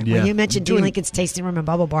something different. Yeah. When you mentioned D. Lincoln's Tasting Room and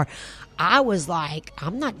Bubble Bar, I was like,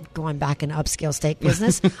 I'm not going back in the upscale steak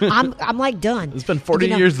business. I'm like done. It's been 40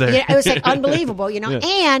 years there. It was like unbelievable, Yeah.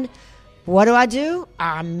 And what do?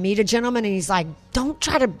 I meet a gentleman and he's like, don't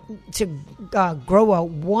try to grow a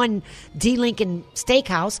one D. Lincoln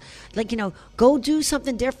steakhouse. Like, go do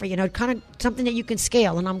something different, kind of something that you can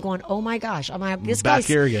scale. And I'm going, oh my gosh. I'm like, this guy's back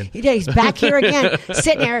here again. Yeah, he's back here again,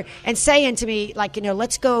 sitting there and saying to me, like,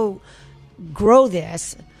 let's go grow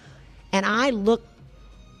this. And I look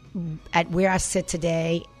at where I sit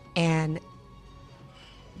today, and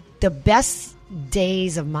the best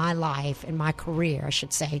days of my life and my career, I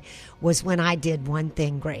should say, was when I did one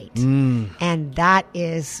thing great. And that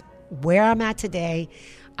is where I'm at today.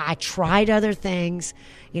 I tried other things.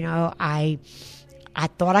 I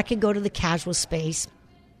thought I could go to the casual space.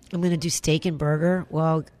 I'm going to do steak and burger.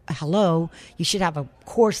 Well, hello, you should have a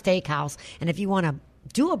core steakhouse. And if you want to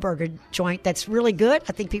do a burger joint that's really good,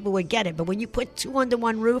 I think people would get it. But when you put two under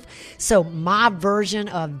one roof, so my version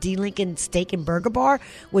of D. Lincoln Steak and Burger Bar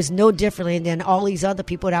was no differently than all these other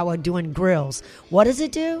people that were doing grills. What does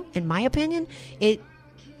it do? In my opinion, it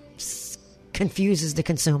confuses the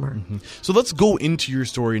consumer. Mm-hmm. So let's go into your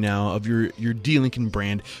story now of your D. Lincoln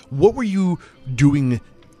brand. What were you doing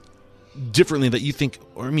differently that you think,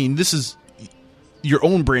 or I mean, this is your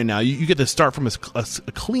own brand now. You get to start from a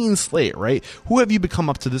clean slate, right? Who have you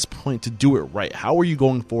become up to this point to do it right? How are you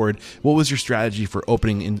going forward? What was your strategy for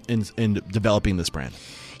opening and developing this brand?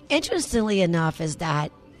 Interestingly enough is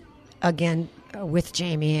that, again, with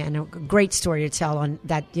Jamie, and a great story to tell on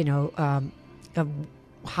that, of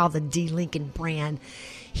how the D. Lincoln brand,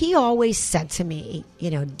 he always said to me,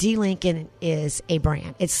 D. Lincoln is a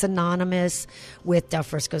brand. It's synonymous with Del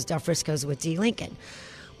Frisco's with D. Lincoln.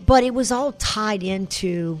 But it was all tied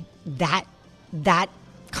into that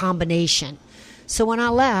combination. So when I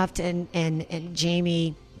left and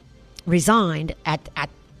Jamie resigned at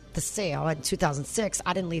the sale in 2006,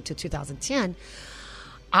 I didn't leave till 2010.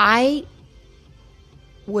 I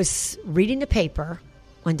was reading the paper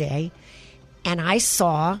one day, and I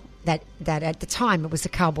saw that at the time it was the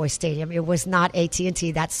Cowboy Stadium. It was not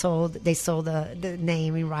AT&T. They sold the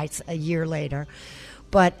naming rights a year later.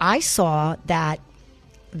 But I saw that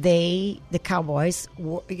the Cowboys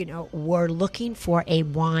were looking for a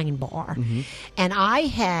wine bar. Mm-hmm. And I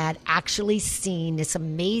had actually seen this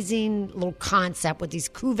amazing little concept with these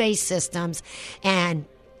cuvee systems, and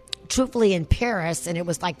truthfully in Paris, and it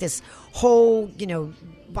was like this whole,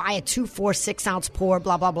 buy a 2, 4, 6 ounce pour,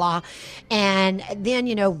 blah, blah, blah. And then,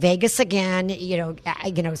 Vegas again,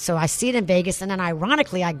 so I see it in Vegas. And then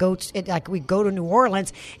ironically, we go to New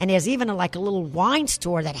Orleans, and there's even a little wine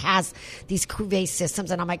store that has these cuvee systems.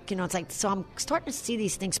 And I'm like, it's like, so I'm starting to see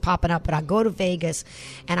these things popping up. But I go to Vegas,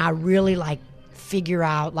 and I really figure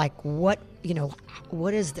out like what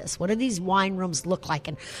is this? What do these wine rooms look like,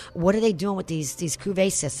 and what are they doing with these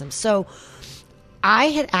cuvee systems? So I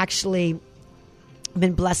had actually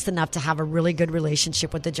been blessed enough to have a really good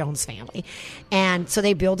relationship with the Jones family. And so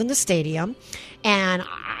they build in the stadium, and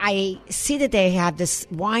I see that they have this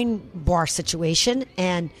wine bar situation,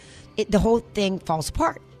 and the whole thing falls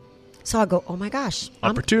apart. So I go, oh my gosh.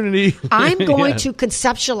 Opportunity. I'm going to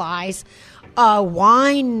conceptualize a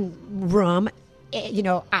wine room.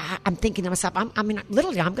 I'm thinking to myself,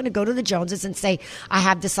 literally, I'm going to go to the Joneses and say, I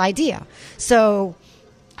have this idea. So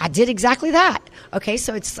I did exactly that. Okay,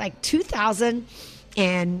 so it's like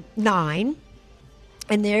 2009,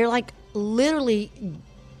 and they're like, literally,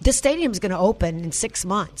 the stadium's going to open in 6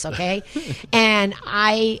 months, okay? And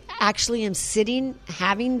I actually am sitting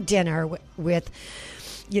having dinner with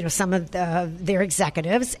some of their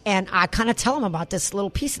executives, and I kind of tell them about this little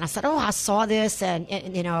piece, and I said, I saw this, and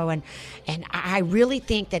I really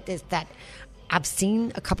think that I've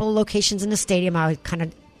seen a couple of locations in the stadium. I kind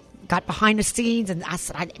of got behind the scenes, and I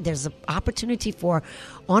said, there's an opportunity for,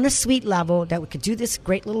 on a suite level, that we could do this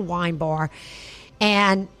great little wine bar.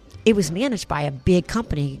 And it was managed by a big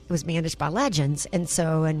company. It was managed by Legends.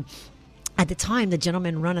 And at the time, the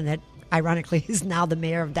gentleman running it, ironically, is now the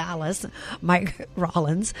mayor of Dallas, Mike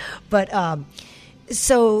Rollins. But the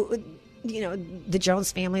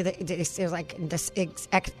Jones family, they're like,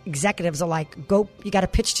 executives are like, go, you got to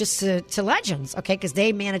pitch this to Legends, okay? Because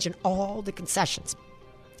they manage all the concessions.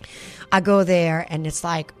 I go there, and it's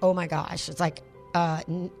like, oh my gosh, it's like,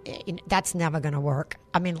 that's never going to work.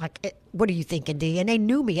 I mean, like, what are you thinking, Dee? And they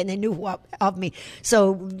knew me, and they knew of me.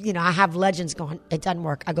 So, I have Legends going, it doesn't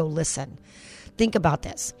work. I go, listen, think about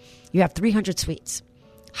this. You have 300 suites.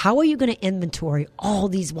 How are you going to inventory all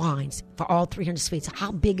these wines for all 300 suites?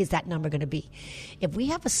 How big is that number going to be? If we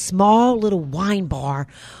have a small little wine bar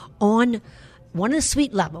on one of the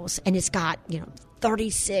suite levels, and it's got,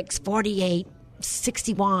 36, 48,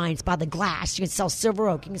 60 wines by the glass. You can sell Silver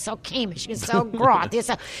Oak. You can sell Camish. You can sell Groth.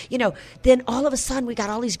 Then all of a sudden we got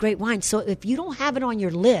all these great wines. So if you don't have it on your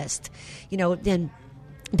list, then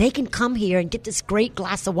they can come here and get this great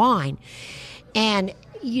glass of wine. And,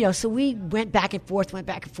 so we went back and forth.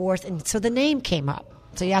 And so the name came up.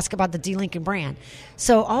 So you ask about the D. Lincoln brand.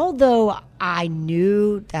 So although I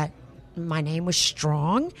knew that my name was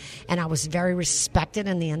strong and I was very respected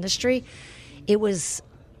in the industry, it was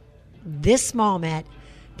this moment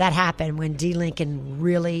that happened when D. Lincoln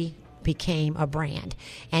really became a brand.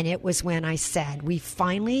 And it was when I said, we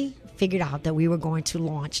finally figured out that we were going to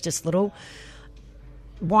launch this little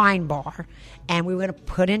wine bar, and we were going to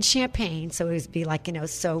put in champagne. So it would be like,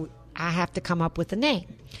 so I have to come up with a name.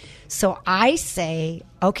 So I say,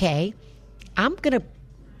 okay, I'm going to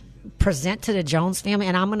present to the Jones family,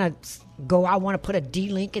 and I'm going to go, I want to put a D.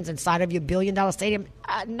 Lincoln's inside of your $1 billion stadium.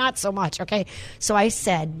 Not so much, okay? So I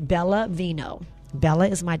said Bella Vino. Bella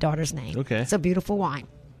is my daughter's name. Okay. It's a beautiful wine.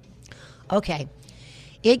 Okay.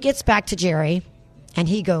 It gets back to Jerry, and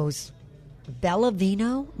he goes, Bella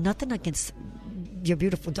Vino? Nothing against your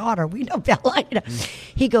beautiful daughter. We know Bella.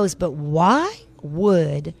 He goes, but why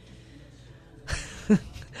would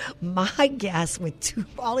my guests with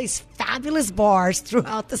all these fabulous bars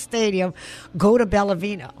throughout the stadium go to Bella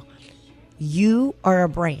Vino? You are a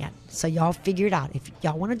brand. So y'all figure it out. If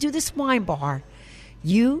y'all want to do this wine bar,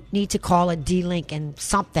 you need to call it D. Lincoln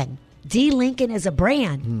something. D. Lincoln is a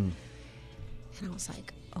brand. And I was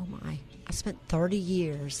like, oh my. I spent 30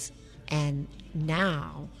 years, and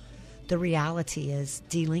now the reality is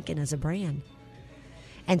D. Lincoln is a brand.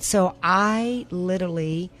 And so I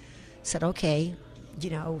literally said, okay,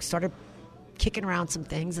 started kicking around some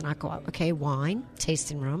things, and I go, okay, wine,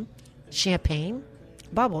 tasting room, champagne,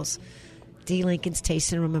 bubbles. D. Lincoln's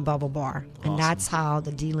Tasting Room and Bubble Bar. And that's how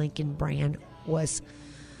the D. Lincoln brand was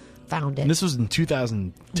founded. And this was in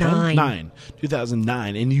 2009.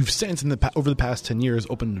 2009. And you've since, over the past 10 years,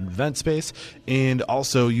 opened an event space, and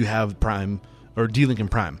also you have Prime, or D. Lincoln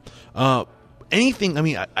Prime. Anything,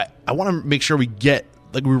 I want to make sure we get,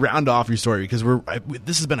 we round off your story, because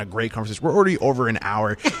this has been a great conversation. We're already over an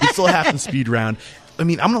hour. We still have some speed round. I'm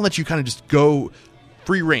going to let you kind of just go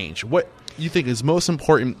free range. What you think is most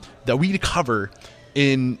important that we cover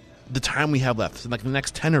in the time we have left, like the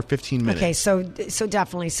next 10 or 15 minutes? Okay, so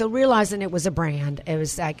definitely. So realizing it was a brand, it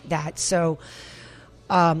was like that. So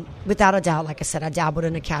without a doubt, like I said, I dabbled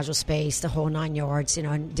in the casual space, the whole 9 yards,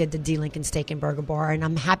 and did the D. Lincoln Steak and Burger Bar. And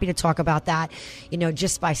I'm happy to talk about that,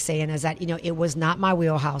 just by saying is that, it was not my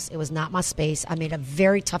wheelhouse. It was not my space. I made a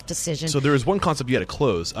very tough decision. So there was one concept you had to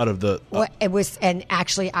close out of the... Well, it was, and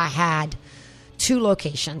actually I had 2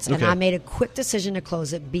 locations, and Okay. I made a quick decision to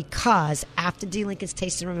close it because after D. Lincoln's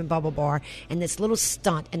Tasting Room and Bubble Bar and this little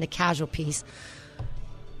stunt in the casual piece,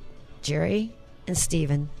 Jerry and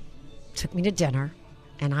Steven took me to dinner,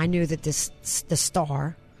 and I knew that the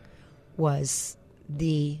Star was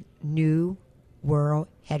the new world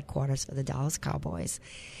headquarters for the Dallas Cowboys,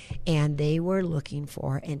 and they were looking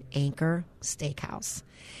for an anchor steakhouse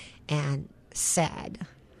and said,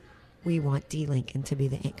 we want D. Lincoln to be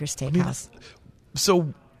the anchor steakhouse.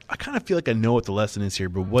 So I kind of feel like I know what the lesson is here,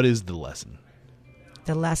 but what is the lesson?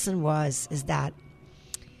 The lesson is that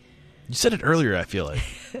You said it earlier, I feel like.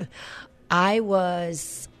 I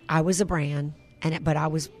was a brand,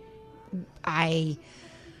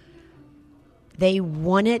 they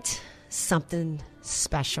wanted something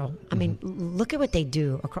special. I mean, look at what they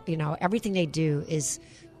do. You know, everything they do is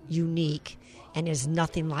unique, and there's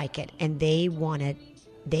nothing like it. And they wanted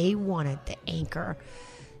the anchor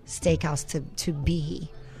steakhouse to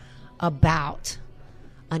be about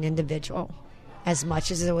an individual as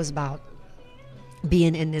much as it was about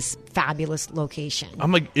being in this fabulous location.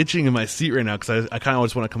 I'm like itching in my seat right now because I kind of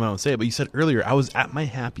just want to come out and say it. But you said earlier I was at my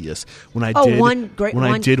happiest when I did what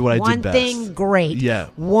I did best. One thing great. Yeah.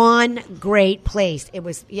 One great place. It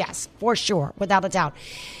was, yes, for sure, without a doubt.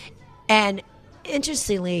 And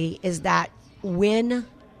interestingly is that when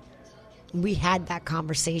we had that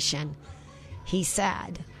conversation, he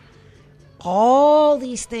said, all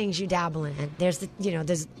these things you dabble in, there's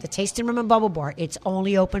the Tasting Room and Bubble Bar. It's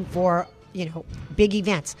only open for, big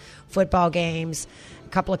events, football games, a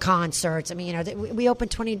couple of concerts. I mean, we open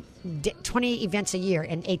 20 events a year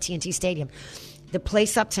in AT&T Stadium. The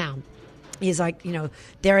place uptown is like,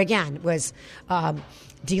 there again was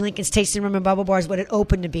D. Lincoln's Tasting Room and Bubble Bar is what it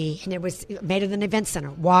opened to be, and it was made it an event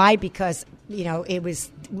center. Why? Because, it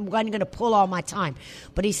wasn't going to pull all my time.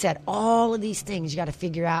 But he said, all of these things you got to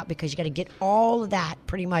figure out because you got to get all of that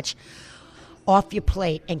pretty much off your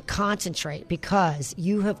plate and concentrate, because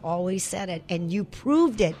you have always said it and you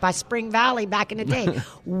proved it by Spring Valley back in the day.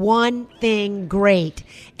 One thing great,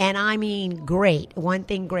 and I mean great, one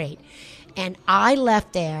thing great. And I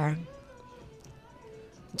left there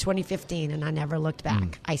in 2015 and I never looked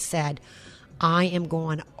back. I said, I am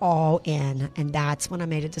going all in, and that's when I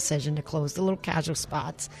made a decision to close the little casual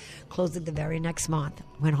spots. Closed it the very next month.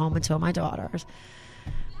 Went home and told my daughters,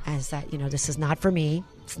 as that, this is not for me.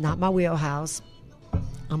 It's not my wheelhouse.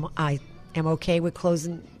 I am okay with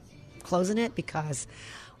closing it because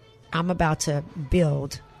I'm about to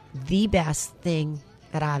build the best thing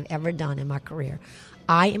that I've ever done in my career.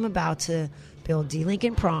 I am about to build D.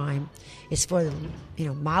 Lincoln Prime. It's for,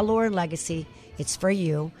 my lore and legacy. It's for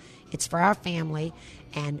you. It's for our family.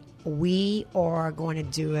 And we are going to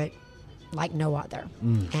do it like no other.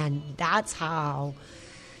 And that's how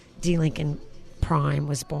D. Lincoln Prime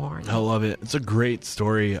was born. I love it. It's a great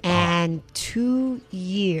story. And 2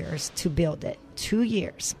 years to build it. 2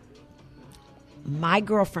 years. My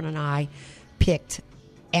girlfriend and I picked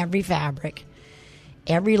every fabric,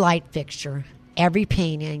 every light fixture, every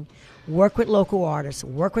painting, work with local artists,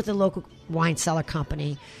 work with the local wine cellar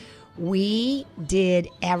company. We did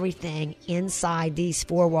everything inside these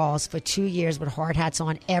 4 walls for 2 years with hard hats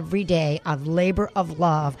on every day, of labor of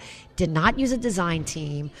love. Did not use a design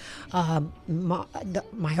team.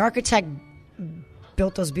 My architect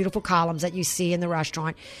built those beautiful columns that you see in the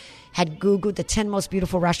restaurant. Had Googled the 10 most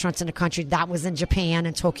beautiful restaurants in the country. That was in Japan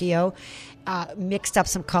and Tokyo. Mixed up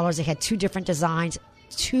some colors. They had 2 different designs.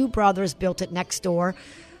 2 brothers built it next door.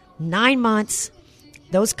 9 months.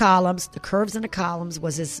 Those columns, the curves in the columns,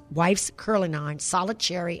 was his wife's curling iron, solid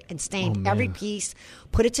cherry, and stained every piece,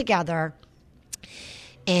 put it together.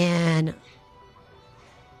 And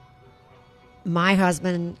my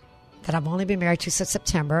husband, that I've only been married to since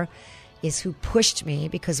September, is who pushed me,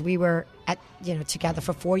 because we were together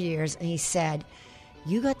for 4 years, and he said,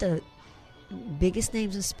 you got the biggest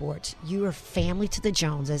names in sports. You are family to the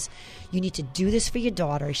Joneses. You need to do this for your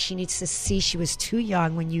daughter. She needs to see she was too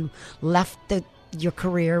young when you left your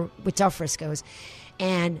career with Del Frisco's,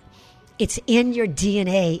 and it's in your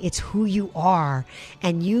DNA. It's who you are,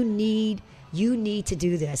 and you need to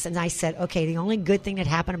do this. And I said, okay, the only good thing that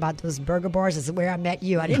happened about those burger bars is where I met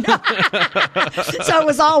you. I didn't know. So it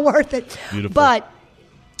was all worth it. Beautiful.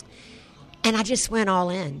 And I just went all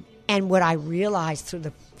in. And what I realized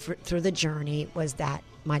through the journey was that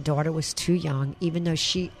my daughter was too young, even though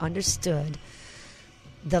she understood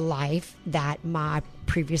the life that my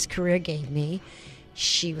previous career gave me.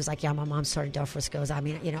 she was like, yeah, my mom started Del Frisco's. I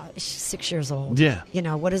mean, she's 6 years old. Yeah.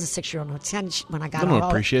 What does a 6-year-old know? 10 when I got They don't all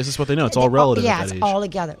appreciate it. This is what they know. It's all relative Yeah, at that it's age. all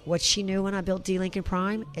together. What she knew when I built D. Lincoln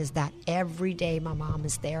Prime is that every day my mom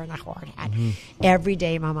is there in a hard hat. Every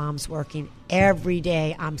day my mom's working. Every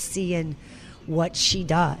day I'm seeing what she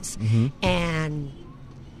does. And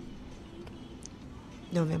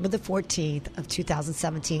November the 14th of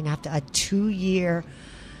 2017, after a 2-year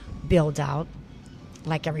build-out,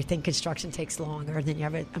 like everything, construction takes longer than you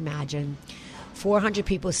ever imagine. 400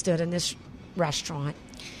 people stood in this restaurant,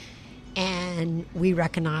 and we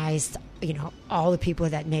recognized, all the people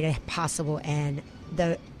that made it possible. And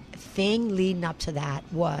the thing leading up to that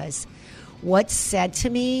was what said to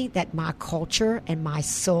me that my culture and my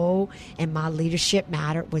soul and my leadership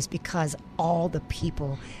mattered was because all the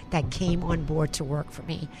people that came on board to work for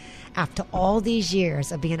me. After all these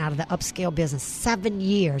years of being out of the upscale business, 7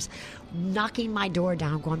 years, knocking my door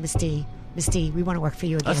down, going, Miss D, we want to work for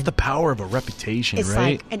you again. That's the power of a reputation, it's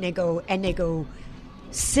right? Like, and they go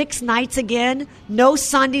 6 nights again, no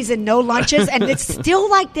Sundays and no lunches, and it's still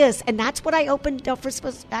like this. And that's what I opened Del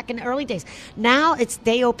Frisco's back in the early days. Now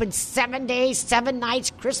they open 7 days, 7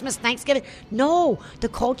 nights, Christmas, Thanksgiving. No, the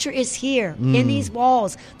culture is here in these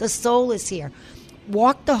walls. The soul is here.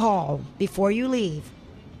 Walk the hall before you leave.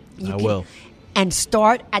 I will. And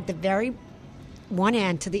start at the very one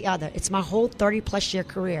end to the other. It's my whole 30-plus year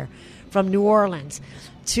career, from New Orleans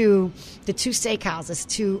to the 2 steakhouses,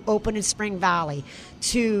 to open in Spring Valley,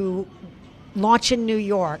 to launch in New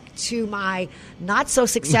York, to my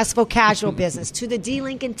not-so-successful casual business, to the D.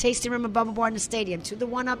 Lincoln Tasting Room above and board in the stadium, to the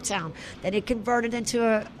one uptown that it converted into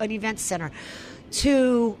an event center,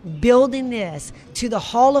 to building this, to the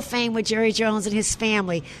Hall of Fame with Jerry Jones and his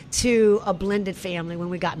family, to a blended family when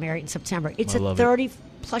we got married in September. It's a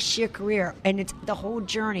 30-plus year career, and it's the whole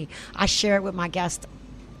journey. I share it with my guests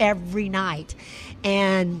every night.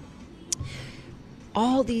 And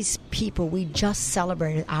all these people, we just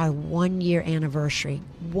celebrated our 1-year anniversary.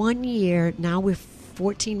 1 year, now we're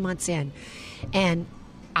 14 months in. And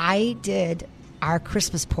I did our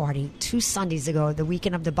Christmas party 2 Sundays ago, the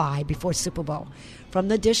weekend of the bye before Super Bowl. From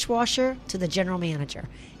the dishwasher to the general manager,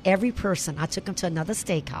 every person, I took them to another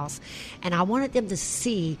steakhouse, and I wanted them to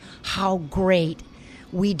see how great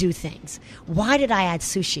we do things. Why did I add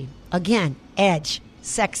sushi? Again, edge,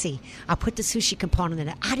 sexy. I put the sushi component in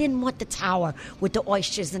it. I didn't want the tower with the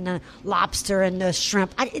oysters and the lobster and the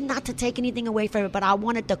shrimp. Not to take anything away from it, but I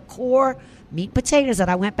wanted the core meat potatoes that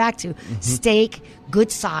I went back to. Steak,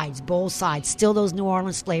 good sides, bowl sides, still those New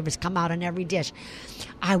Orleans flavors come out in every dish.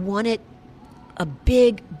 I wanted a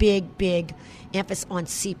big, big, big emphasis on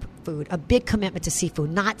seafood, a big commitment to seafood,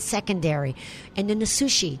 not secondary. And then the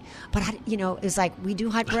sushi. But, it's like we do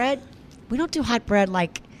hot bread. We don't do hot bread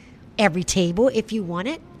like every table. If you want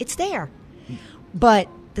it, it's there. But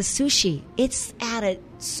the sushi, it's added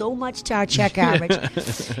so much to our check average.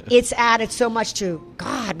 It's added so much to,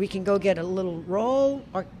 God, we can go get a little roll,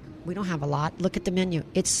 or we don't have a lot. Look at the menu.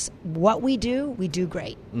 It's what we do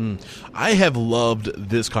great. I have loved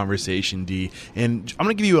this conversation, Dee, and I'm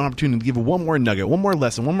going to give you an opportunity to give one more nugget, one more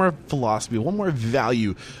lesson, one more philosophy, one more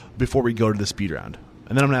value before we go to the speed round.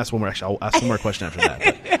 And then I'm going to ask one more. Actually, I'll ask one more question after that.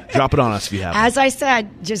 But drop it on us if you have. As I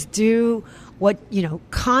said, just do what,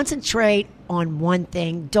 concentrate on one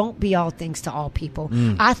thing. Don't be all things to all people.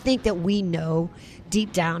 I think that we know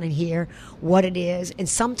deep down in here what it is. And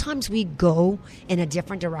sometimes we go in a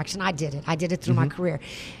different direction. I did it through my career,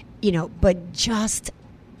 but just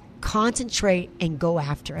concentrate and go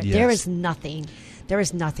after it. Yes. There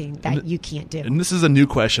is nothing that you can't do. And this is a new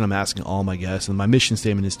question I'm asking all my guests. And my mission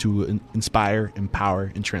statement is to inspire,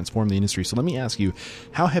 empower, and transform the industry. So let me ask you,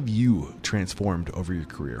 how have you transformed over your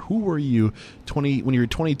career? Who were you when you were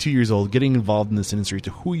 22 years old, getting involved in this industry,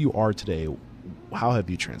 to who you are today? How have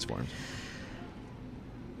you transformed?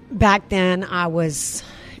 Back then, I was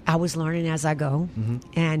learning as I go,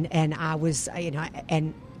 and I was,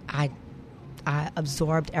 and I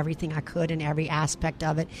absorbed everything I could in every aspect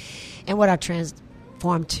of it. And what I've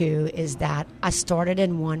transformed to is that I started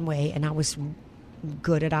in one way, and I was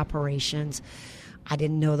good at operations. I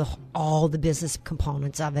didn't know all the business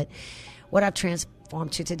components of it. What I've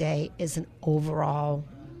transformed to today is an overall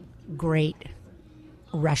great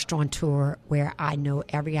restaurateur where I know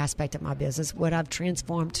every aspect of my business. What I've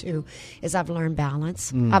transformed to is I've learned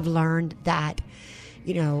balance. I've learned that,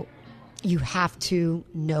 you have to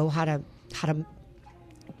know how to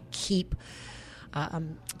keep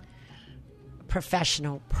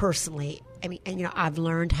professional, personally. I mean, and I've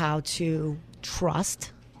learned how to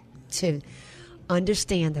trust, to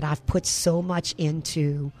understand that I've put so much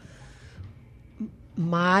into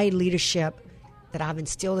my leadership that I've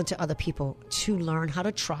instilled into other people to learn how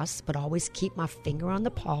to trust, but always keep my finger on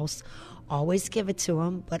the pulse, always give it to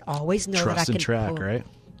them, but always know that I can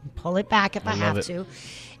pull it back if I have to.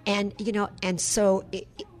 And, and so,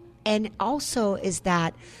 and also is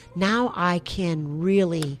that now I can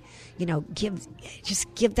really, give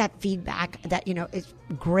that feedback that, it's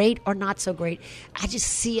great or not so great. I just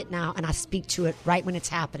see it now and I speak to it right when it's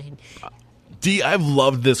happening. Dee, I've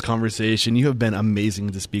loved this conversation. You have been amazing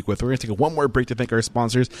to speak with. We're going to take one more break to thank our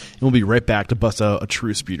sponsors, and we'll be right back to bust out a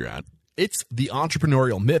true speed round. It's the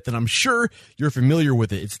entrepreneurial myth, and I'm sure you're familiar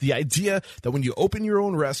with it. It's the idea that when you open your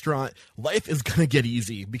own restaurant, life is going to get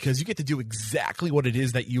easy because you get to do exactly what it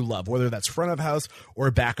is that you love, whether that's front of house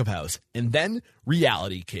or back of house. And then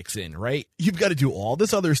reality kicks in, right? You've got to do all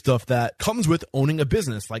this other stuff that comes with owning a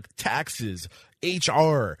business, like taxes,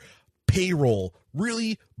 HR, payroll,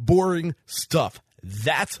 really boring stuff.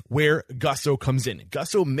 That's where Gusto comes in.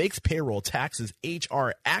 Gusto makes payroll, taxes,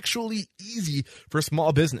 HR actually easy for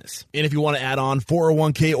small business. And if you want to add on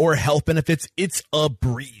 401k or health benefits, it's a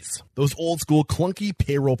breeze. Those old school clunky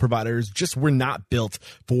payroll providers just were not built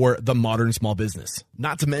for the modern small business.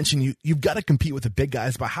 Not to mention you've got to compete with the big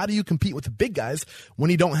guys, but how do you compete with the big guys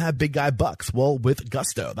when you don't have big guy bucks? Well, with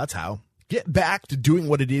Gusto, that's how. Get back to doing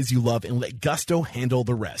what it is you love and let Gusto handle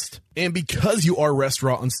the rest. And because you are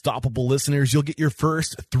Restaurant Unstoppable listeners, you'll get your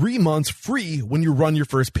first 3 months free when you run your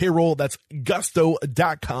first payroll. That's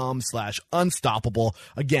gusto.com/unstoppable.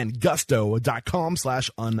 Again,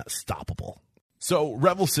 gusto.com/unstoppable. So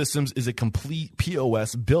Revel Systems is a complete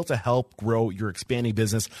POS built to help grow your expanding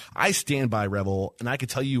business. I stand by Revel, and I can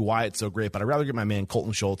tell you why it's so great, but I'd rather get my man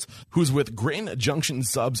Colton Schultz, who's with Grand Junction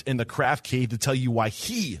Subs in the Craft Cave, to tell you why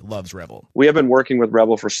he loves Revel. We have been working with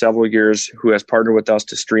Revel for several years, who has partnered with us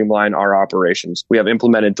to streamline our operations. We have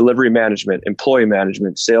implemented delivery management, employee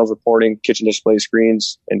management, sales reporting, kitchen display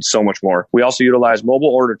screens, and so much more. We also utilize mobile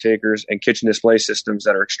order takers and kitchen display systems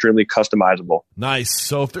that are extremely customizable. Nice.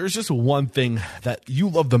 So if there's just one thing that you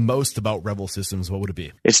love the most about Revel Systems, what would it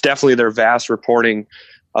be? It's definitely their vast reporting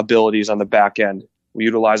abilities on the back end. We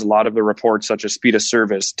utilize a lot of the reports such as speed of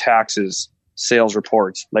service, taxes, sales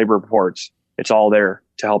reports, labor reports. It's all there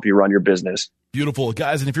to help you run your business. Beautiful.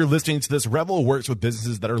 Guys, and if you're listening to this, Revel works with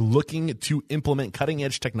businesses that are looking to implement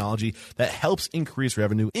cutting-edge technology that helps increase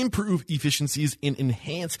revenue, improve efficiencies, and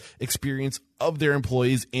enhance experience of their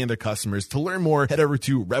employees and their customers. To learn more, head over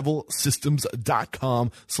to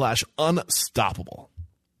revelsystems.com/unstoppable.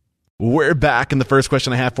 We're back, and the first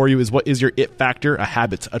question I have for you is, what is your it factor, a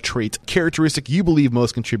habit, a trait, characteristic you believe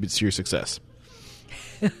most contributes to your success?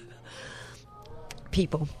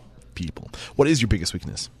 People. What is your biggest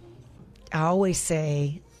weakness? I always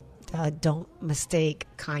say, don't mistake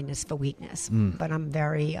kindness for weakness. But I'm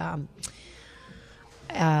very,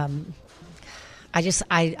 I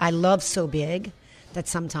love so big that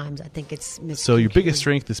sometimes I think it's miscommunicated. So your biggest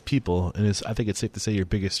strength is people, and I think it's safe to say your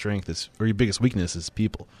biggest strength is, or your biggest weakness is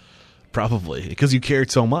people. Probably, because you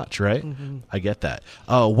cared so much, right? Mm-hmm. I get that.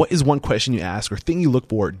 What is one question you ask or thing you look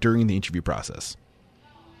for during the interview process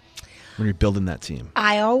when you're building that team?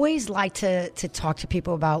 I always like to talk to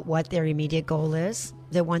people about what their immediate goal is,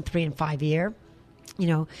 their 1, 3, and 5 year,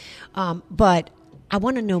 but I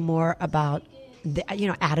want to know more about the,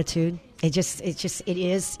 attitude. It is,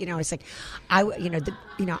 it's like, I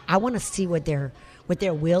want to see what their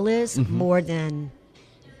will is more than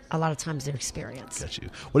a lot of times their experience. Got you.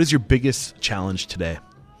 What is your biggest challenge today?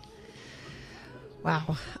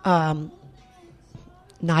 Wow.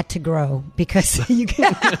 Not to grow, because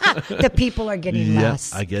the people are getting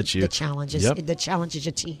less. I get you. The challenge is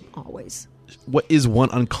your team always. What is one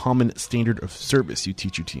uncommon standard of service you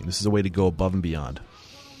teach your team? This is a way to go above and beyond.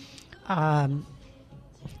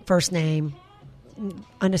 First name,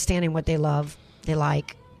 understanding what they love, they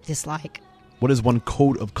like, dislike. What is one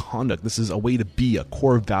code of conduct? This is a way to be, a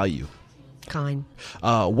core value. Kind.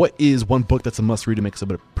 What is one book that's a must read to make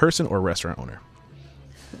somebody a person or a restaurant owner?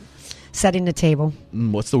 Setting the Table.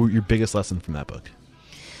 What's your biggest lesson from that book?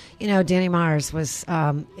 Danny Myers was,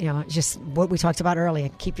 just what we talked about earlier.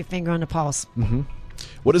 Keep your finger on the pulse. Mm-hmm.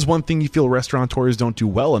 What is one thing you feel restaurateurs don't do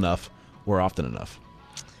well enough or often enough?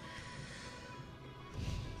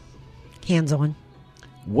 Hands-on.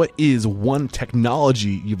 What is one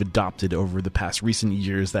technology you've adopted over the past recent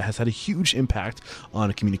years that has had a huge impact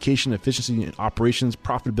on communication, efficiency, and operations,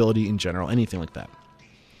 profitability in general, anything like that?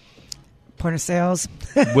 Point of sales.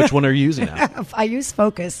 Which one are you using now? I use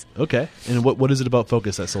Focus. Okay. And what is it about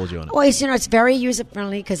Focus that sold you on it? Well, it's very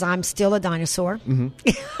user-friendly because I'm still a dinosaur.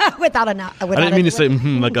 Mm-hmm. without I didn't mean to say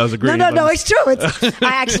like I was agreeing. No, it's true.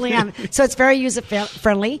 I actually am. So it's very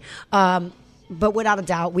user-friendly. But without a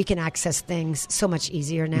doubt, we can access things so much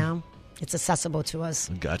easier now. it's accessible to us.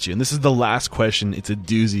 Got you. And this is the last question. It's a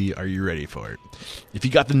doozy. Are you ready for it? If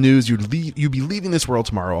you got the news, you'd be leaving this world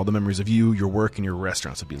tomorrow. All the memories of you, your work, and your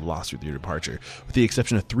restaurants would be lost with your departure, with the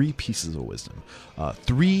exception of 3 pieces of wisdom.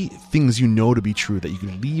 3 things you know to be true that you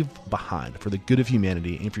can leave behind for the good of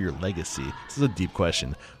humanity and for your legacy. This is a deep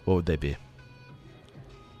question. What would they be?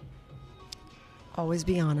 Always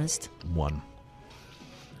be honest. 1.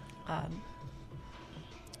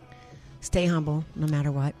 Stay humble no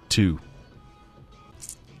matter what. 2.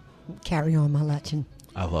 Carry on my legend.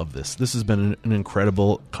 I love this. This has been an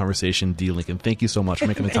incredible conversation, Dee Lincoln. Thank you so much for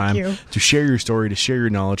making the time to share your story, to share your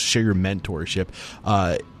knowledge, to share your mentorship.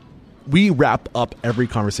 We wrap up every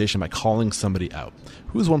conversation by calling somebody out.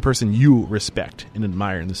 Who is one person you respect and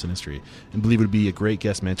admire in this industry and believe would be a great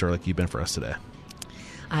guest mentor like you've been for us today?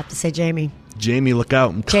 I have to say Jamie. Jamie, look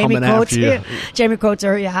out. I'm coming after you. Jamie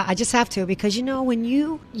Coulter, yeah, I just have to, because, when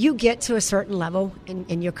you get to a certain level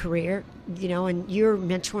in your career, and you're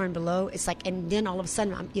mentoring below, it's like, and then all of a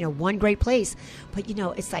sudden, I'm, one great place. But,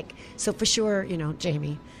 it's like, so for sure,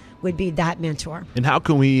 Jamie would be that mentor. And how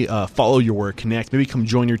can we follow your work, connect, maybe come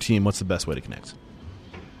join your team? What's the best way to connect?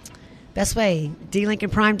 Best way,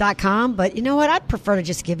 dlincolnprime.com. But you know what? I'd prefer to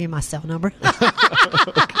just give you my cell number.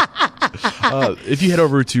 If you head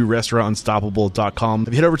over to restaurantunstoppable.com, if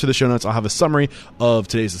you head over to the show notes, I'll have a summary of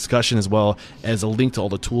today's discussion as well as a link to all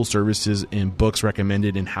the tools, services, and books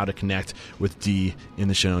recommended and how to connect with Dee in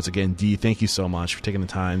the show notes. Again, Dee, thank you so much for taking the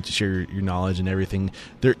time to share your knowledge and everything.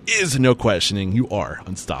 There is no questioning. You are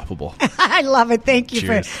unstoppable. I love it. Thank you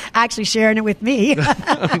for actually sharing it with me.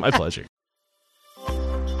 My pleasure.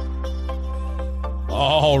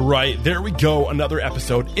 All right, there we go. Another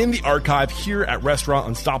episode in the archive here at Restaurant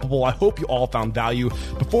Unstoppable. I hope you all found value.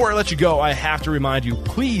 Before I let you go, I have to remind you,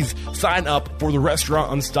 please sign up for the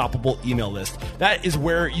Restaurant Unstoppable email list. That is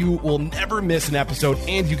where you will never miss an episode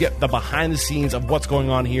and you get the behind the scenes of what's going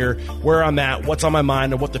on here, where I'm at, what's on my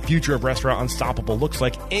mind, and what the future of Restaurant Unstoppable looks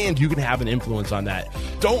like, and you can have an influence on that.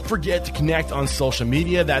 Don't forget to connect on social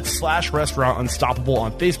media. That's /Restaurant Unstoppable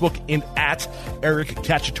on Facebook and at Eric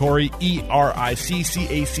Cacciatore, ERICCACCIATORE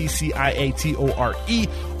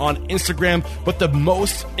on Instagram. But the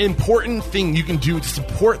most important thing you can do to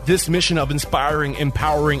support this mission of inspiring,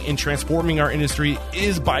 empowering, and transforming our industry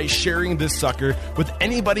is by sharing this sucker with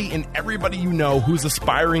anybody and everybody you know who's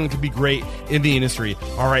aspiring to be great in the industry.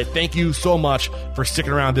 All right, thank you so much for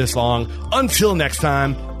sticking around this long. Until next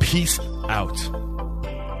time, peace out.